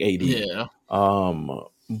AD. Yeah.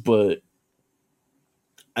 But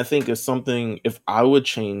I think it's something if I would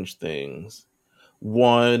change things,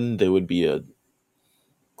 one, there would be a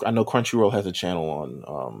I know Crunchyroll has a channel on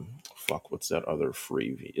what's that other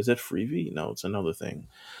Freevee? Is it Freevee? No, it's another thing.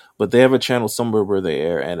 But they have a channel somewhere where they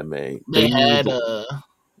air anime. They They need had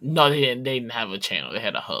no, they didn't have a channel. They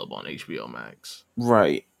had a hub on HBO Max.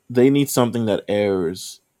 right. They need something that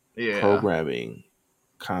airs Yeah. programming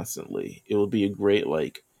constantly. It would be a great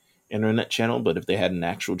like internet channel, but if they had an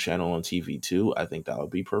actual channel on TV too, I think that would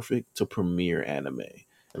be perfect to premiere anime.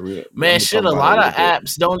 And I'm Man, gonna talk shit, a about it a lot little of bit.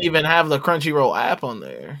 apps don't even have the Crunchyroll app on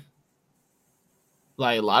there.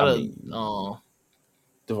 Like a lot I of mean,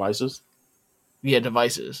 devices. yeah,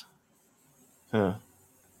 devices. Huh.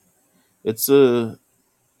 It's a.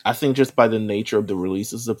 I think just by the nature of the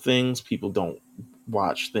releases of things, people don't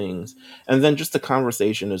watch things, and then just the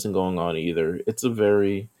conversation isn't going on either.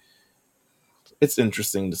 It's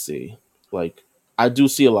interesting to see. Like I do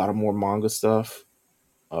see a lot of more manga stuff.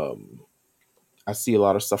 Um, I see a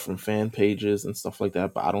lot of stuff from fan pages and stuff like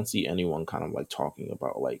that, but I don't see anyone kind of like talking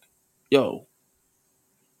about like, yo,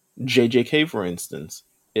 JJK for instance.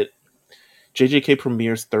 It JJK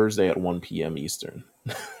premieres Thursday at 1 p.m. Eastern.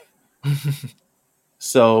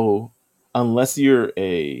 So unless you're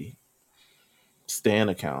a Stan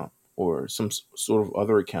account or some sort of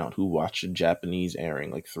other account who watched a Japanese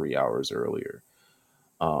airing like 3 hours earlier,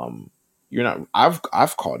 um, you're not.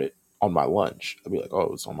 I've caught it on my lunch. I'll be like,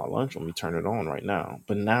 oh, it's on my lunch. Let me turn it on right now.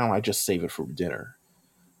 But now I just save it for dinner.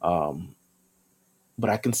 Um, but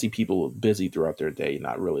I can see people busy throughout their day,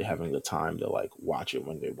 not really having the time to like watch it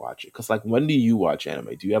when they watch it. Because like, when do you watch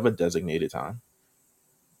anime? Do you have a designated time?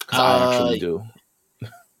 Because I Uh, actually do.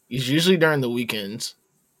 it's usually during the weekends.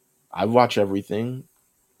 I watch everything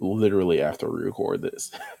literally after we record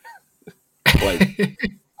this. Like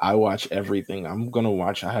I watch everything. I'm gonna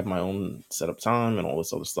watch. I have my own setup time and all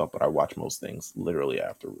this other stuff, but I watch most things literally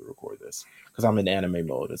after we record this because I'm in anime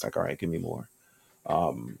mode. It's like, all right, give me more.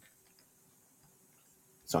 Um,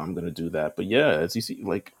 so I'm gonna do that. But yeah, as you see,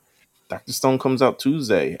 like Doctor Stone comes out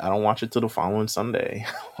Tuesday. I don't watch it till the following Sunday.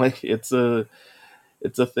 Like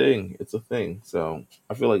it's a thing. It's a thing. So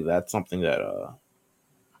I feel like that's something that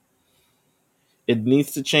it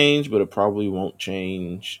needs to change, but it probably won't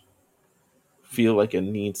change. Feel like it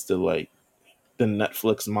needs to like the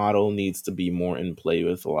Netflix model needs to be more in play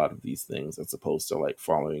with a lot of these things as opposed to like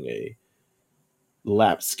following a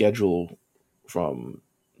lap schedule from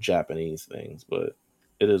Japanese things. But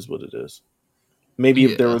it is what it is. Maybe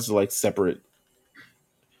if there Yeah, was like separate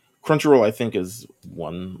Crunchyroll, I think is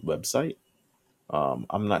one website.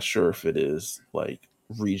 I'm not sure if it is like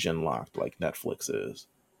region locked like Netflix is.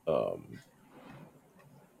 Um,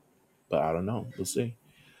 but I don't know. We'll see.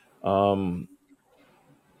 Um,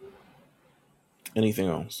 anything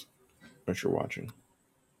else that you're watching?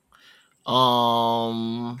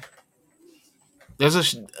 um,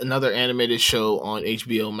 there's another animated show on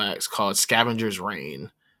HBO Max called Scavenger's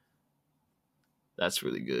Reign. That's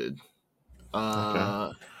really good. Okay.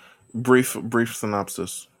 Uh, Brief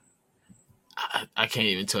synopsis. I can't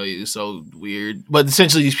even tell you. It's so weird. But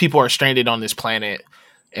essentially, these people are stranded on this planet,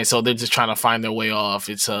 and so they're just trying to find their way off.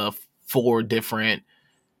 It's 4 different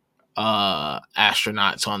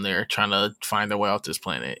astronauts on there trying to find their way off this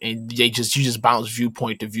planet, and you just bounce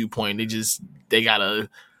viewpoint to viewpoint. They gotta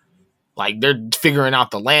like they're figuring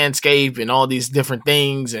out the landscape and all these different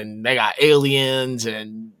things, and they got aliens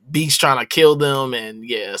and beasts trying to kill them, and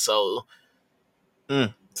yeah, so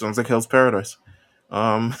Sounds like Hell's Paradise.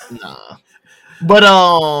 nah. But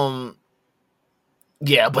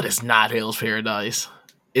yeah, but it's not Hell's Paradise.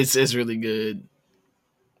 It's really good.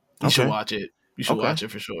 You should Okay. watch it. You should Okay. watch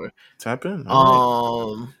it for sure. Tap in. All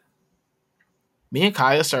right. Me and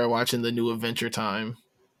Kaya started watching the new Adventure Time.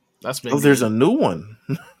 That's Oh, been there's a good. new one.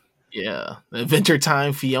 Yeah, Adventure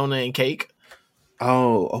Time, Fiona and Cake.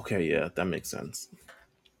 Oh, okay. Yeah, that makes sense.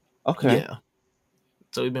 Okay. Yeah,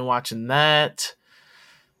 so we've been watching that.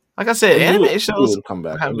 Like I I said, knew it. anime I knew it shows would come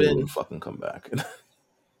back. I have knew it been would fucking come back.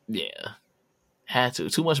 yeah had to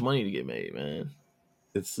too much money to get made, man.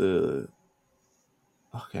 It's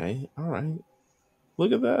okay. All right.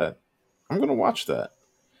 Look at that. I'm gonna watch that.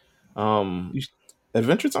 Um, You,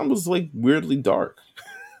 Adventure Time was like weirdly dark.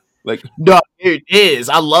 Like no, it is.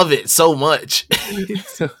 I love it so much.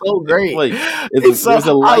 It's so it's great. like It's so there's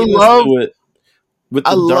a lightness to it with I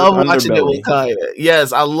the dark love watching it with underbelly. Kaya.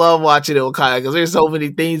 Yes, I love watching it with Kaya because there's so many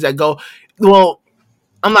things that go. Well,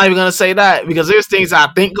 I'm not even gonna say that because there's things I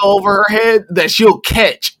think go over her head that she'll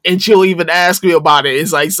catch and she'll even ask me about it.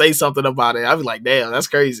 It's like say something about it. I'll be like, damn, that's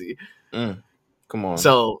crazy. Come on,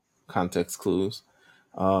 So context clues.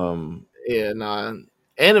 Um, yeah, nah.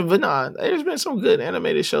 But there's been some good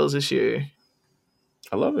animated shows this year.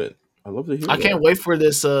 I love it. I love to hear I that. can't wait for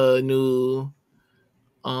this new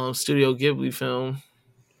Studio Ghibli film.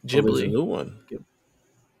 Oh, there's a Ghibli. new one.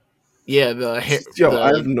 Yeah, Yo, I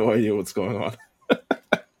have the no idea what's going on.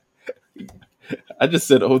 I just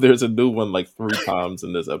said, "Oh, there's a new one" like 3 times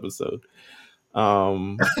in this episode.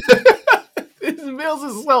 Um, Meelz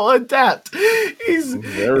is so untapped. He's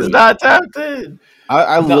very. not tapped in.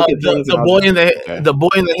 I look at things The and I'll boy just in okay. the boy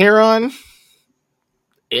in the heron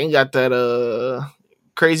ain't got that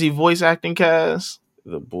crazy voice acting cast.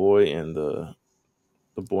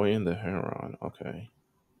 The boy and the heron. Okay,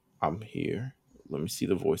 I'm here. Let me see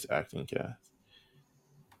the voice acting cast.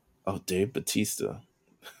 Oh, Dave Batista.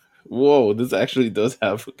 Whoa, this actually does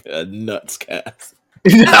have a nuts cast.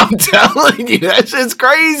 I'm telling you, that shit's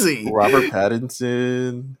crazy. Robert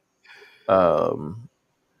Pattinson, um,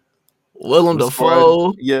 Willem Suicide,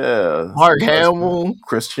 Dafoe, yeah, Mark Suicide Squad. Hamill.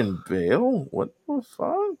 Christian Bale. What the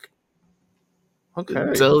fuck? I'm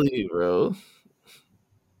Okay, telling you, bro.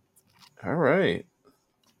 all right.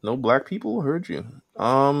 No black people heard you.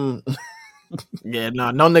 Yeah,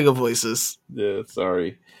 no nigga voices. Yeah,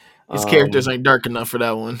 sorry. His characters Um, ain't dark enough for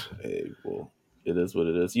that one. hey, well, it is what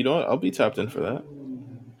it is. You know what? I'll be tapped in for that.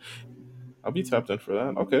 I'll be tapped in for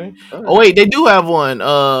that. Okay, all Oh right. wait, they do have one.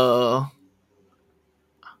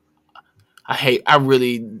 I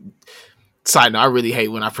really side note, I really hate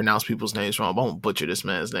when I pronounce people's names wrong. I won't butcher this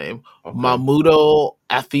man's name. Okay, Mahmudo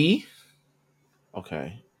Athi.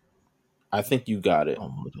 okay. I think you got it,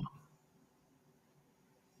 Mahmudo.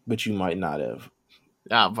 but you might not have.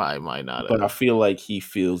 I probably might not But I have. feel like he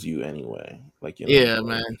feels you anyway. Like Yeah, like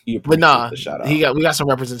man. he But appreciates nah, the shout out. we got some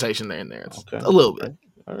representation there and there. It's Okay, a little bit. okay,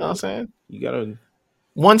 all You know what I'm right. saying? You gotta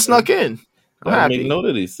One snuck in. I'm gotta make happy. note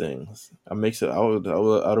of these things. I would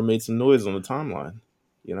have made some noise on the timeline.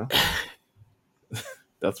 You know,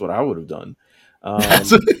 that's what I would have done.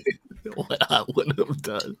 That's Um, what I would have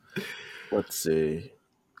done. let's see.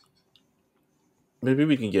 Maybe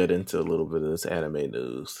we can get into a little bit of this anime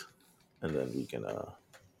news, and then We're gonna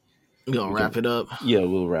we wrap can it up. yeah,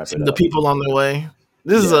 we'll wrap it Send the up. people on their way.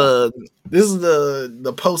 This is Yeah, a this is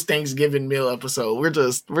the post Thanksgiving meal episode. We're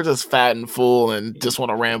just fat and full and just want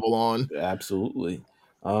to ramble on. absolutely.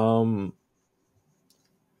 Um,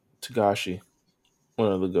 Tagashi,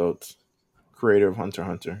 one of the goats, creator of Hunter x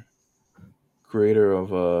Hunter, creator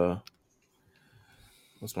of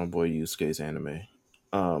what's my boy Yusuke's anime?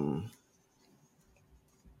 Um,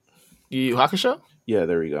 Yu Yu Hakusho? yeah,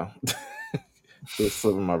 there we go. It's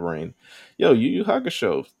slipping my brain. Yo, Yu Yu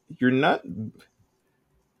Hakusho, you're not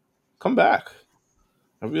come back.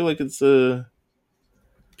 I feel like it's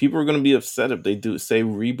people are gonna be upset if they do say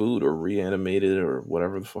reboot or reanimate it or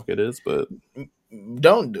whatever the fuck it is, but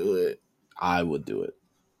Don't do it. I would do it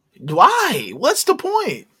Why? What's the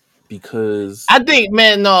point? because I think,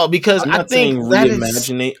 man, no, because I'm I not saying think that is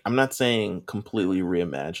reimagine it. I'm not saying completely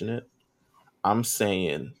reimagine it. I'm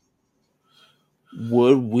saying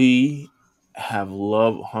would we have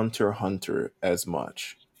loved Hunter x Hunter as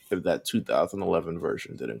much if that 2011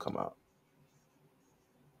 version didn't come out?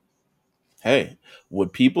 Hey,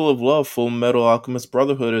 would people have loved Full Metal Alchemist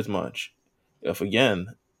Brotherhood as much if,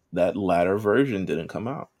 again, that latter version didn't come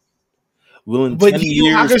out? Will in But 10 Yu Yu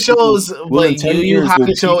years people Hakusho's will in but 10 Yu Yu years will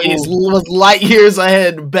Hakusho is people was light years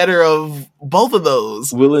ahead better of both of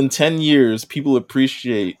those. will in 10 years people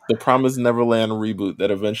appreciate the Promised Neverland reboot that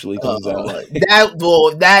eventually comes out?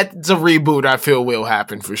 That's a reboot I feel will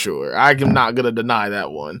happen for sure. I'm not gonna deny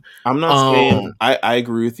that one. I'm not saying Um I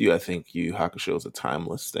agree with you. I think Yu Yu Hakusho is a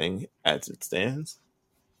timeless thing as it stands.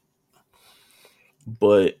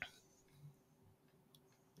 But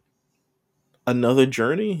another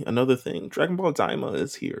journey, another thing. Dragon Ball Daima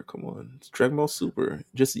is here. Come on, it's Dragon Ball Super.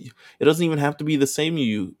 Just it doesn't even have to be the same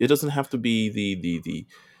Yu. It doesn't have to be the.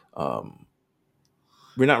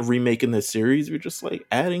 We're not remaking the series. We're just like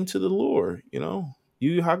adding to the lore. You know,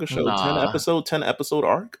 Yu Yu Hakusho, nah. 10 episode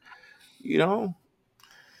arc. You know,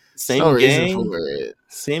 There's no same reason for gang, it.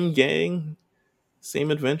 same gang,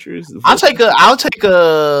 same adventures. I'll Voice take a I'll take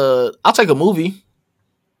a I'll take a movie.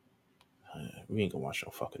 we ain't gonna watch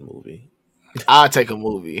no fucking movie. I'll take a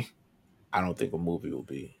movie. I don't think a movie will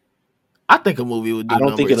be. I think a movie would I do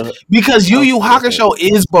don't think numbers it'll. because I Yu don't Yu think it'll hit.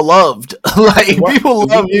 Hakusho is beloved. Like Why, people if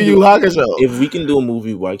we love Yu can Yu do Hakusho if we can do a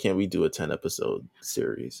movie, why can't we do a 10 episode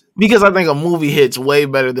series? because I think a movie hits way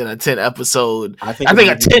better than a 10 episode. I think I a think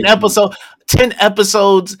a movie would be 10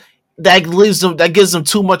 episodes that gives them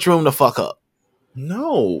too much room to fuck up.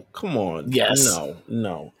 no. Come on, Yes. It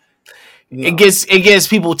no. gives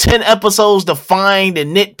people 10 episodes to find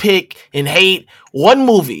and nitpick and hate one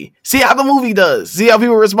movie. See how the movie does. See how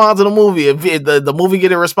people respond to the movie. If the movie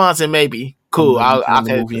get a response, then maybe cool. Then you I'll turn the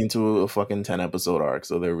take movie it. into a fucking 10 episode arc.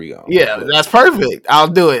 So there we go. Yeah, But that's perfect. I'll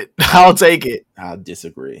do it. I'll take it. I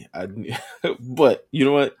disagree. But you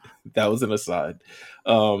know what? That was an aside.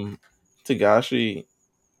 Tagashi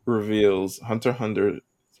reveals Hunter x Hunter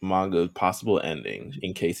manga's possible ending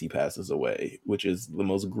in case he passes away, which is the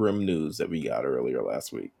most grim news that we got earlier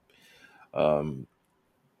last week. Um,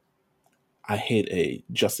 I hate a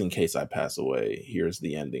just in case I pass away. Here's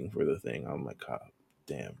the ending for the thing. I'm like, God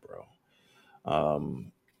damn, bro.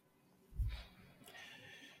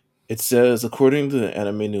 It says, according to the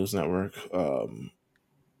Anime News Network,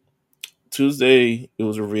 Tuesday it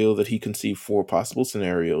was revealed that he conceived 4 possible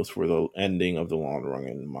scenarios for the ending of the long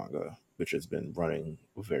running manga, which has been running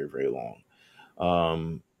very, very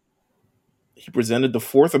long. He presented the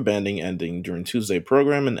 4th abandoning ending during Tuesday's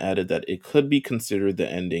program and added that it could be considered the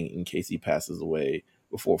ending in case he passes away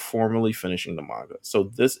before formally finishing the manga. So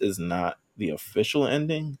this is not the official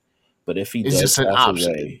ending, but if he It's does just an pass option.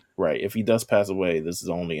 away, right? If he does pass away, this is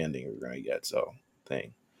the only ending we're gonna get. So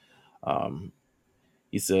thing.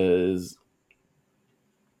 He says,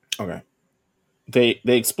 okay. They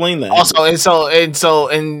explain the Also, ending.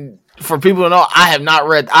 and for people to know, I have not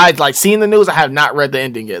read. I like seen the news. I have not read the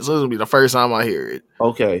ending yet, so this will be the first time I hear it.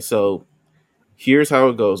 Okay, so here's how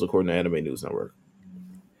it goes according to Anime News Network.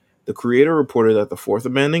 The creator reported that the 4th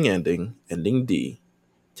abandoning ending, ending D,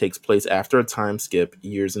 takes place after a time skip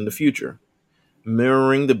years in the future.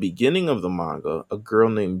 Mirroring the beginning of the manga, a girl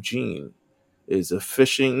named Jean is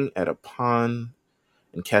fishing at a pond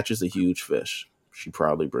and catches a huge fish. She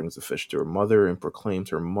proudly brings the fish to her mother and proclaims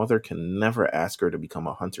her mother can never ask her to become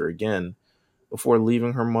a hunter again before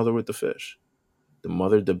leaving her mother with the fish. The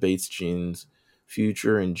mother debates Jean's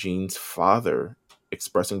future and Jean's father,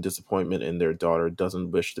 expressing disappointment in their daughter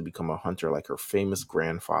doesn't wish to become a hunter like her famous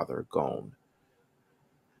grandfather, Gon.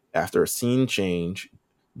 After a scene change,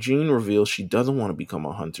 Jean reveals she doesn't want to become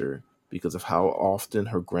a hunter because of how often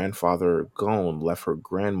her grandfather Gon left her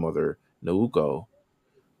grandmother Nouko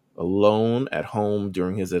alone at home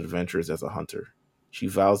during his adventures as a hunter. She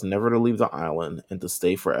vows never to leave the island and to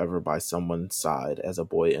stay forever by someone's side as a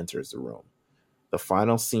boy enters the room. The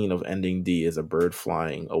final scene of Ending D is a bird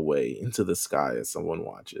flying away into the sky as someone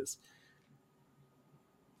watches.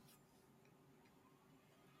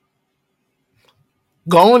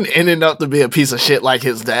 Going in and up to be a piece of shit like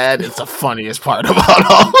his dad is the funniest part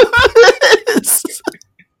about all of this.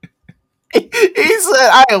 He said,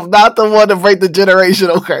 I am not the one to break the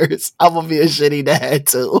generational curse. I'm going to be a shitty dad,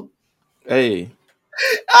 too. Hey.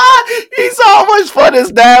 He saw how much fun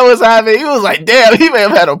his dad was having. He was like, damn, he may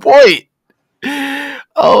have had a point.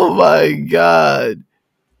 Oh, my God.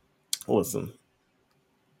 Listen.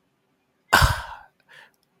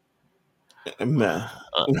 Man.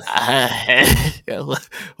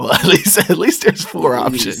 Well, at least there's 4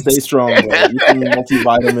 options. Stay strong, bro. Eat some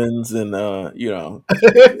multivitamins and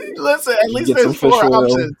listen, at least there's 4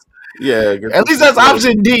 options. Yeah, at least that's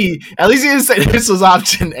option D. At least he didn't say this was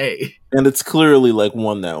option A. And it's clearly like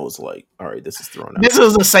one that was like, all right, this is thrown out. This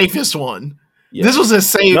was the safest one. Yeah. This was a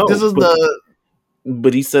safe. No, this is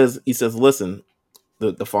But he says, listen.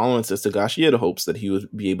 The following says Togashi had hopes that he would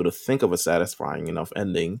be able to think of a satisfying enough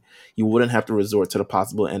ending. He wouldn't have to resort to the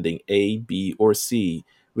possible ending A, B, or C,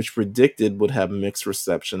 which predicted would have mixed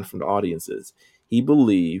reception from the audiences. He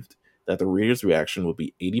believed that the reader's reaction would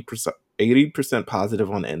be 80% positive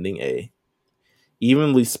on ending A,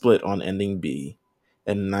 evenly split on ending B,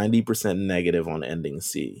 and 90% negative on ending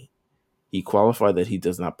C. He qualified that he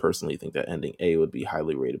does not personally think that ending A would be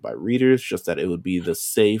highly rated by readers, just that it would be the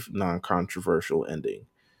safe, non-controversial ending.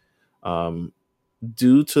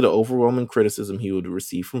 Due to the overwhelming criticism he would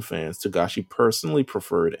receive from fans, Togashi personally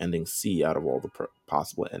preferred ending C out of all the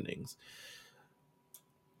possible endings.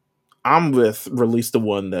 I'm with release the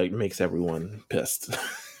one that makes everyone pissed.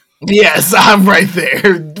 Yes, I'm right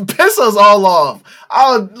there. Piss us all off.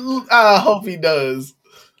 I hope he does.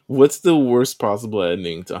 What's the worst possible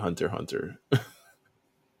ending to Hunter x Hunter?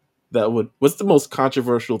 What's the most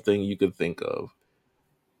controversial thing you could think of?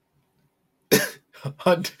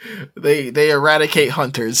 They eradicate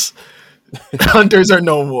hunters. Hunters are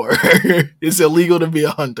no more. It's illegal to be a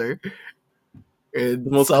hunter. And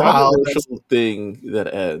the most controversial thing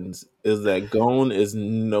that ends is that Gon is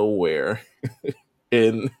nowhere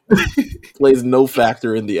and plays no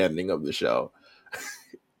factor in the ending of the show.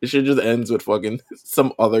 It should just ends with fucking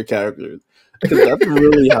some other characters. Because that's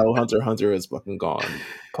really how Hunter x Hunter has fucking gone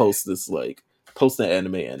post the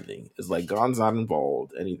anime ending. It's like Gon's not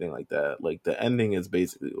involved, anything like that. Like the ending is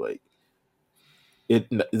basically like it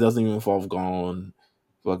doesn't even involve Gon.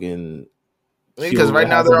 Fucking because right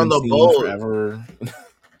now they're on the boat forever.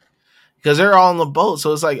 Because they're all on the boat,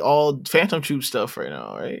 so it's like all Phantom Troop stuff right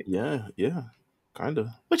now, right? Yeah, kind of.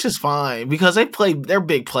 Which is fine because they're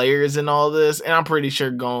big players in all this, and I'm pretty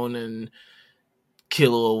sure Gon and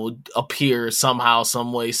Killua will appear somehow,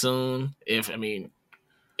 some way soon. If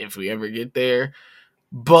we ever get there,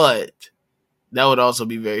 but that would also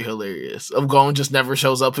be very hilarious. If Gon just never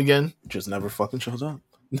shows up again, just never fucking shows up.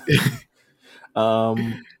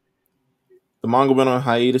 The manga went on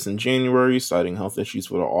hiatus in January, citing health issues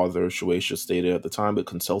for the author. Shueisha stated at the time, but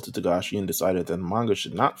consulted Togashi and decided that the manga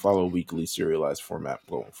should not follow a weekly serialized format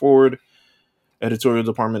going forward. Editorial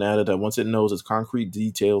department added that once it knows its concrete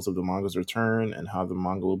details of the manga's return and how the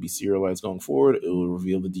manga will be serialized going forward, it will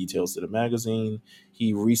reveal the details to the magazine.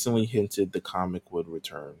 He recently hinted the comic would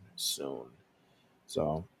return soon.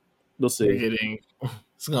 So, we'll see.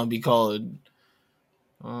 It's going to be called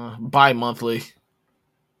bi-monthly.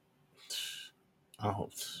 I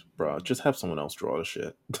hope, bro, just have someone else draw the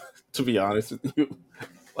shit. To be honest with you,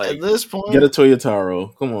 like at this point, get a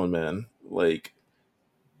Toyotaro. Come on, man. Like,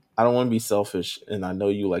 I don't want to be selfish, and I know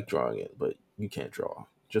you like drawing it, but you can't draw.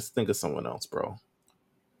 Just think of someone else, bro.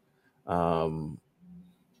 Another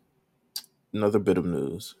bit of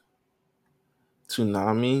news: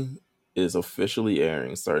 Toonami is officially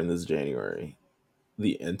airing starting this January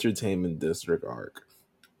the Entertainment District arc,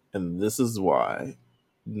 and this is why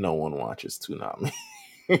no one watches Toonami.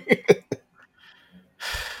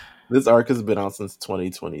 This arc has been out since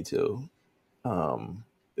 2022.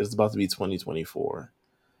 It's about to be 2024.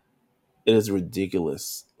 It is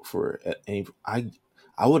ridiculous for any. I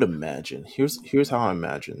would imagine. Here's how I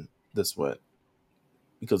imagine this went,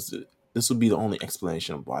 because this would be the only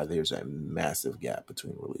explanation of why there's a massive gap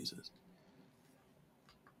between releases.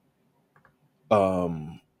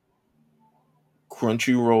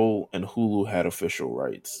 Crunchyroll and Hulu had official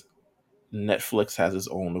rights. Netflix has its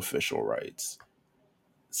own official rights.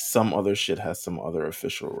 some other shit has some other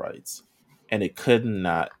official rights, and it could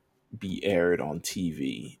not be aired on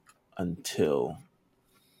TV until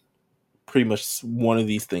pretty much one of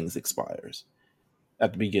these things expires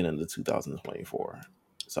at the beginning of 2024.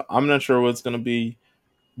 So I'm not sure what it's going to be.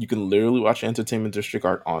 You can literally watch Entertainment District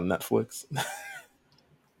Art on Netflix.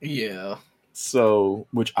 Yeah. So,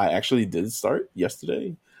 which I actually did start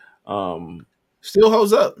yesterday. Still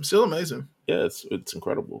holds up. Still amazing. Yeah, it's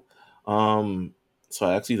incredible. So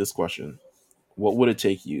I asked you this question: what would it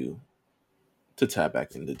take you to tap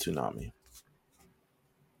back into Toonami?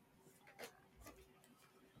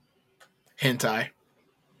 Hentai.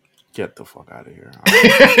 Get the fuck out of here!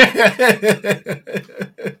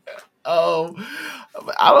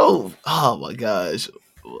 I don't. Oh my gosh.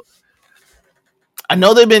 I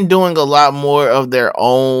know they've been doing a lot more of their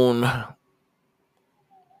own,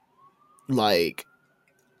 like,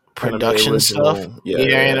 production stuff. Yeah,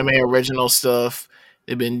 anime original stuff.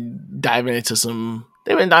 They've been diving into some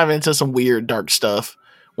weird dark stuff,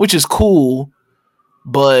 which is cool,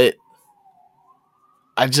 but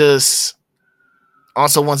I just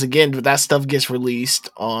also, once again, that stuff gets released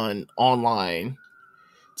on online.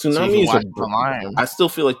 Toonami so is online. I still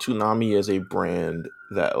feel like Toonami is a brand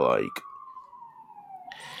that, like,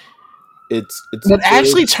 it's but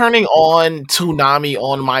actually turning on Toonami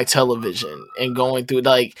on my television and going through,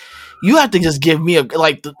 like, you have to just give me a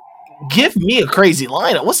crazy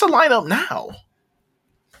lineup. What's the lineup now?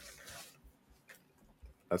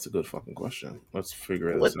 That's a good fucking question. Let's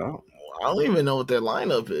figure this out. I don't even know what their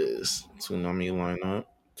lineup is. Toonami lineup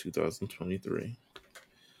 2023.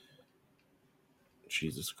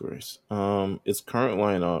 Jesus Christ. Its current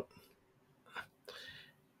lineup.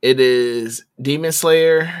 It is Demon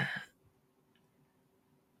Slayer.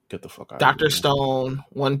 Get the fuck out Dr. of here. Stone,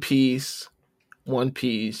 One Piece,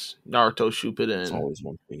 Naruto Shippuden. It's always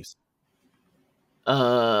One Piece.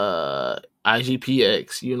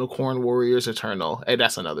 IGPX, Unicorn Warriors Eternal. Hey,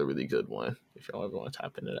 that's another really good one. If y'all ever want to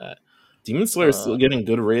tap into that. Demon Slayer is still getting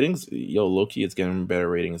good ratings. Yo, Loki is getting better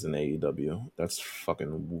ratings than AEW. That's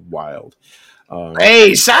fucking wild.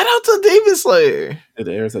 Hey, shout out to Demon Slayer. It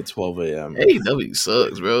airs at 12 a.m. AEW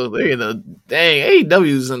sucks, bro. They're in the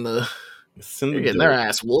AEW's in the. They're getting their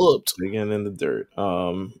ass whooped. They're getting in the dirt.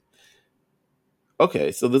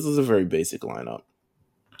 Okay, so this is a very basic lineup.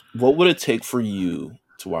 What would it take for you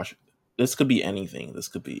to watch? This could be anything. This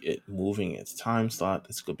could be it moving its time slot.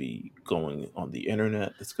 This could be going on the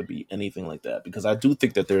internet. This could be anything like that. Because I do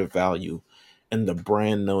think that there's value in the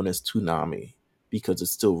brand known as Toonami because it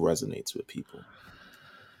still resonates with people.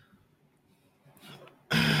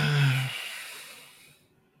 I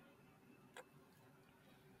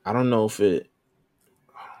don't know if it.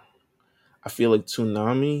 I feel like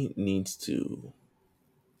Toonami needs to.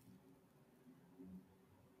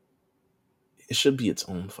 It should be its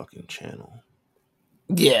own fucking channel.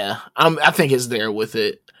 Yeah, I think it's there with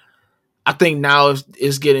it. I think now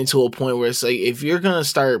it's getting to a point where it's like, if you're gonna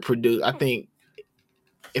start produce, I think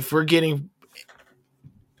if we're getting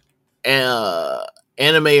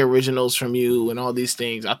anime originals from you and all these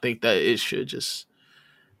things, I think that it should just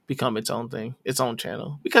become its own thing, its own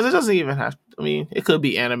channel. Because it doesn't even have. I mean, it could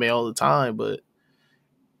be anime all the time, but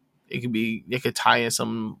it could tie in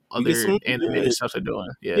some other anime stuff they're doing.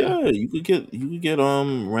 Yeah, you could get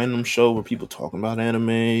random show where people talking about anime.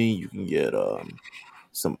 You can get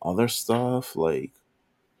some other stuff. Like,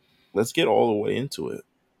 let's get all the way into it.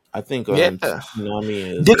 I think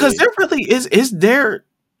Toonami is because there really is there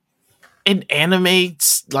an anime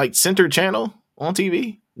like center channel on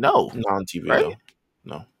TV? No, not on TV. Right?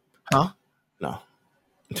 No. Huh? No.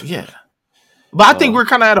 Yeah, but I think we're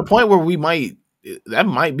kind of at a point where that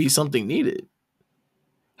might be something needed.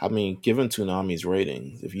 I mean, given Toonami's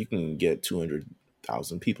ratings, if you can get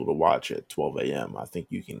 200,000 people to watch at 12 a.m., I think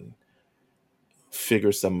you can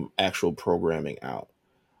figure some actual programming out.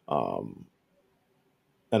 And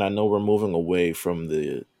I know we're moving away from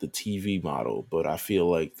the TV model, but I feel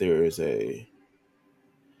like there's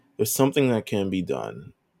something that can be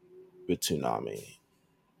done with Toonami.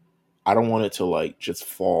 I don't want it to like just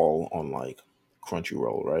fall on like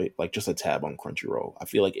Crunchyroll, right? Like just a tab on Crunchyroll. I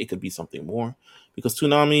feel like it could be something more because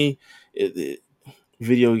Toonami,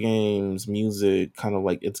 video games, music, kind of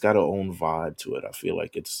like it's got its own vibe to it. I feel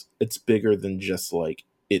like it's bigger than just like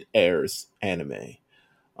it airs anime,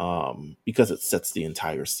 because it sets the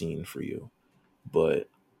entire scene for you. But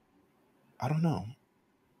I don't know.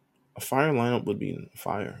 A fire lineup would be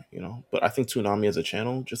fire, But I think Toonami as a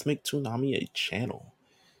channel, just make Toonami a channel.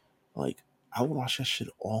 Like, I would watch that shit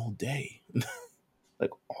all day.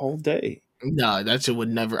 Like, all day. No, that shit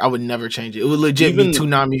I would never change it. It would legit be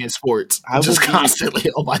Toonami and sports. Just constantly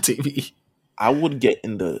on my TV. I would get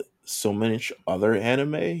into so much other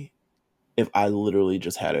anime if I literally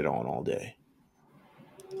just had it on all day.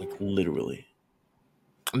 Like literally.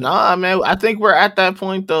 Nah, man. I think we're at that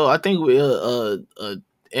point though. I think we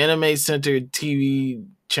anime centered TV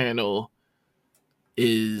channel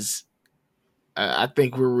is. I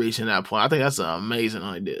think we're reaching that point. I think that's an amazing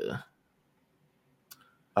idea.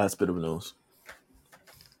 That's a bit of news.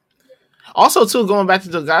 Also, too, going back to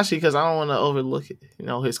Togashi because I don't want to overlook it.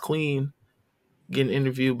 His queen getting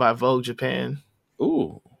interviewed by Vogue Japan.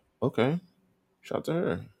 Ooh, okay. Shout out to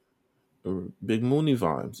her. Big Mooney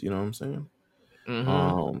vibes. You know what I'm saying?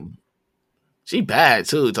 Mm-hmm. She bad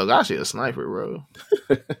too. Togashi a sniper, bro.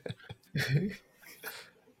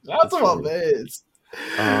 Shout out to my beds.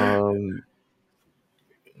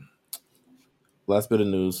 Last bit of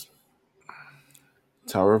news.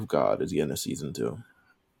 Tower of God is getting a season 2.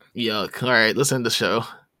 Yuck. All right, let's end the show.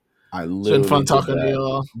 I literally it's been fun did talking that to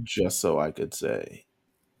y'all. just so I could say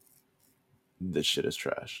this shit is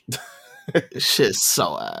trash. This shit's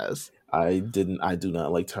so ass. I do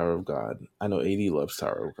not like Tower of God. I know AD loves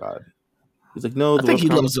Tower of God. He's like, no, I think he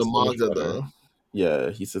loves the manga though. Yeah,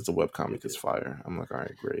 he says the webcomic is fire. I'm like, all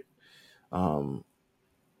right, great.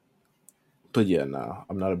 But yeah, no,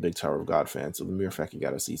 I'm not a big Tower of God fan. So the mere fact he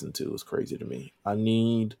got a season 2 is crazy to me. I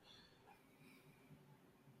need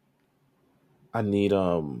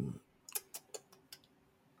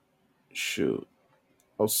shoot.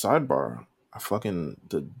 Oh, sidebar.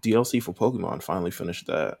 The DLC for Pokemon finally finished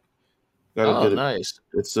that. Gotta get it. Nice.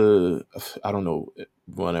 It's I don't know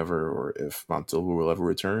whenever or if Mount Silver will ever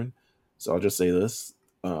return. So I'll just say this.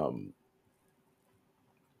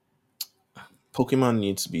 Pokemon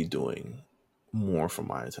needs to be doing more for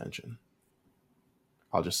my attention.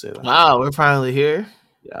 I'll just say that. Wow, we're finally here.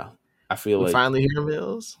 Yeah. I feel we're like finally here,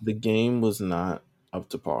 Meelz. The game was not up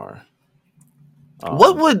to par.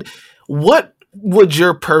 What would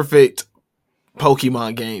your perfect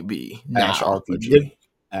Pokemon game be? Ash RPG.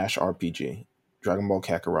 Ash RPG. Dragon Ball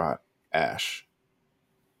Kakarot. Ash.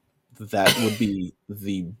 That would be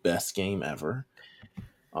the best game ever.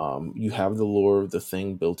 You have the lore of the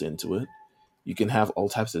thing built into it. You can have all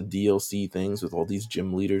types of DLC things with all these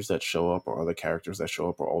gym leaders that show up, or other characters that show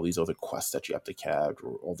up, or all these other quests that you have to catch,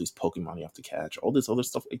 or all these Pokemon you have to catch, all this other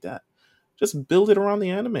stuff like that. Just build it around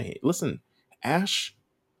the anime. Listen, Ash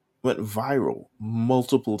went viral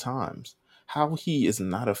multiple times. How he is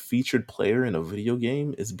not a featured player in a video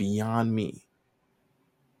game is beyond me.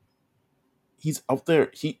 He's up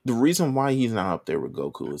there. The reason why he's not up there with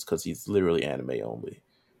Goku is because he's literally anime only.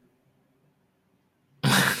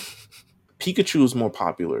 Pikachu is more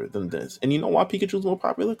popular than this. And you know why Pikachu is more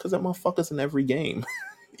popular? Because that motherfucker's in every game.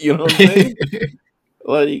 You know what I'm saying?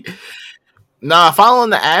 Like, nah, following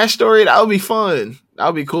the Ash story, that would be fun. That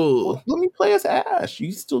would be cool. Well, let me play as Ash.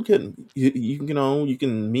 You still can, you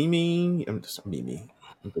can Mimi. I'm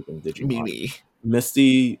thinking Digimon. Mimi.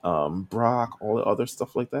 Misty, Brock, all the other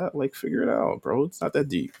stuff like that. Like, figure it out, bro. It's not that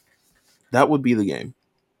deep. That would be the game.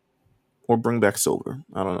 Or bring back Silver.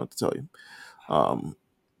 I don't know what to tell you.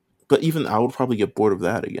 But even I would probably get bored of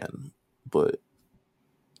that again. But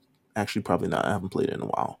actually, probably not. I haven't played it in a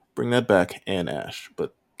while. Bring that back and Ash.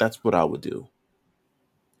 But that's what I would do.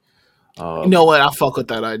 You know what? I fuck with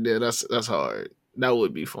that idea. That's hard. That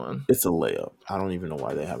would be fun. It's a layup. I don't even know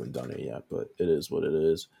why they haven't done it yet, but it is what it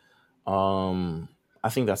is. I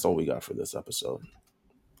think that's all we got for this episode.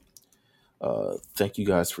 Thank you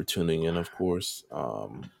guys for tuning in, of course.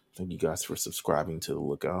 Thank you guys for subscribing to The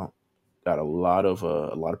Lookout. Got a lot of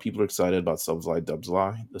people are excited about Subs Lie Dubs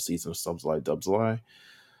Lie, the season of Subs Lie Dubs Lie.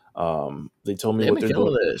 They told me what they're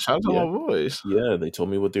doing. Shout out to my boys. Yeah, they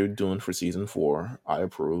told me what they're doing for season 4. I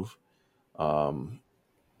approve.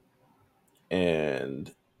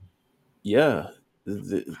 And yeah,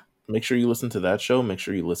 make sure you listen to that show. Make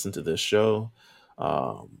sure you listen to this show.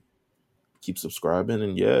 Keep subscribing,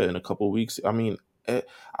 and yeah, in a couple of weeks. I mean,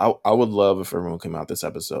 I would love if everyone came out this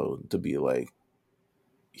episode to be like,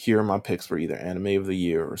 here are my picks for either anime of the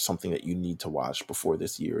year or something that you need to watch before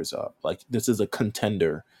this year is up. Like, this is a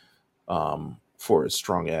contender for a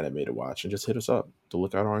strong anime to watch, and just hit us up. To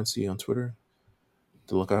Look Out RNC on Twitter.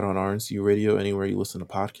 To Look Out on RNC Radio anywhere you listen to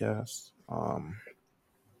podcasts.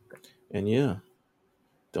 And yeah,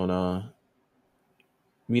 don't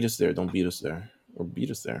meet us there. Don't beat us there, or beat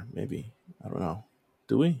us there. Maybe, I don't know.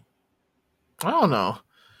 Do we? I don't know.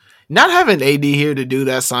 Not having AD here to do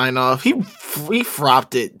that sign off, he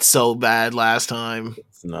fropped it so bad last time.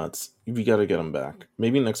 It's nuts. We got to get him back.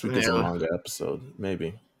 Maybe next week is a manga episode.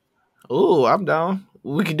 Maybe. Ooh, I'm down.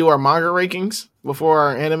 we could do our manga rankings before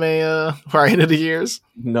our anime for our end of the years.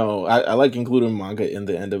 No, I like including manga in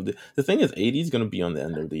the end of the thing is AD's gonna be on the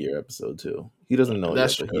end of the year episode too. He doesn't know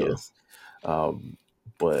That's yet, but he true. is.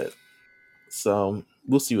 But so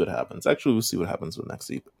we'll see what happens. Actually, we'll see what happens with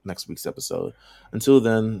next week's episode. Until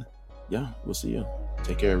then, yeah, we'll see you.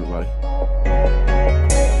 Take care, everybody.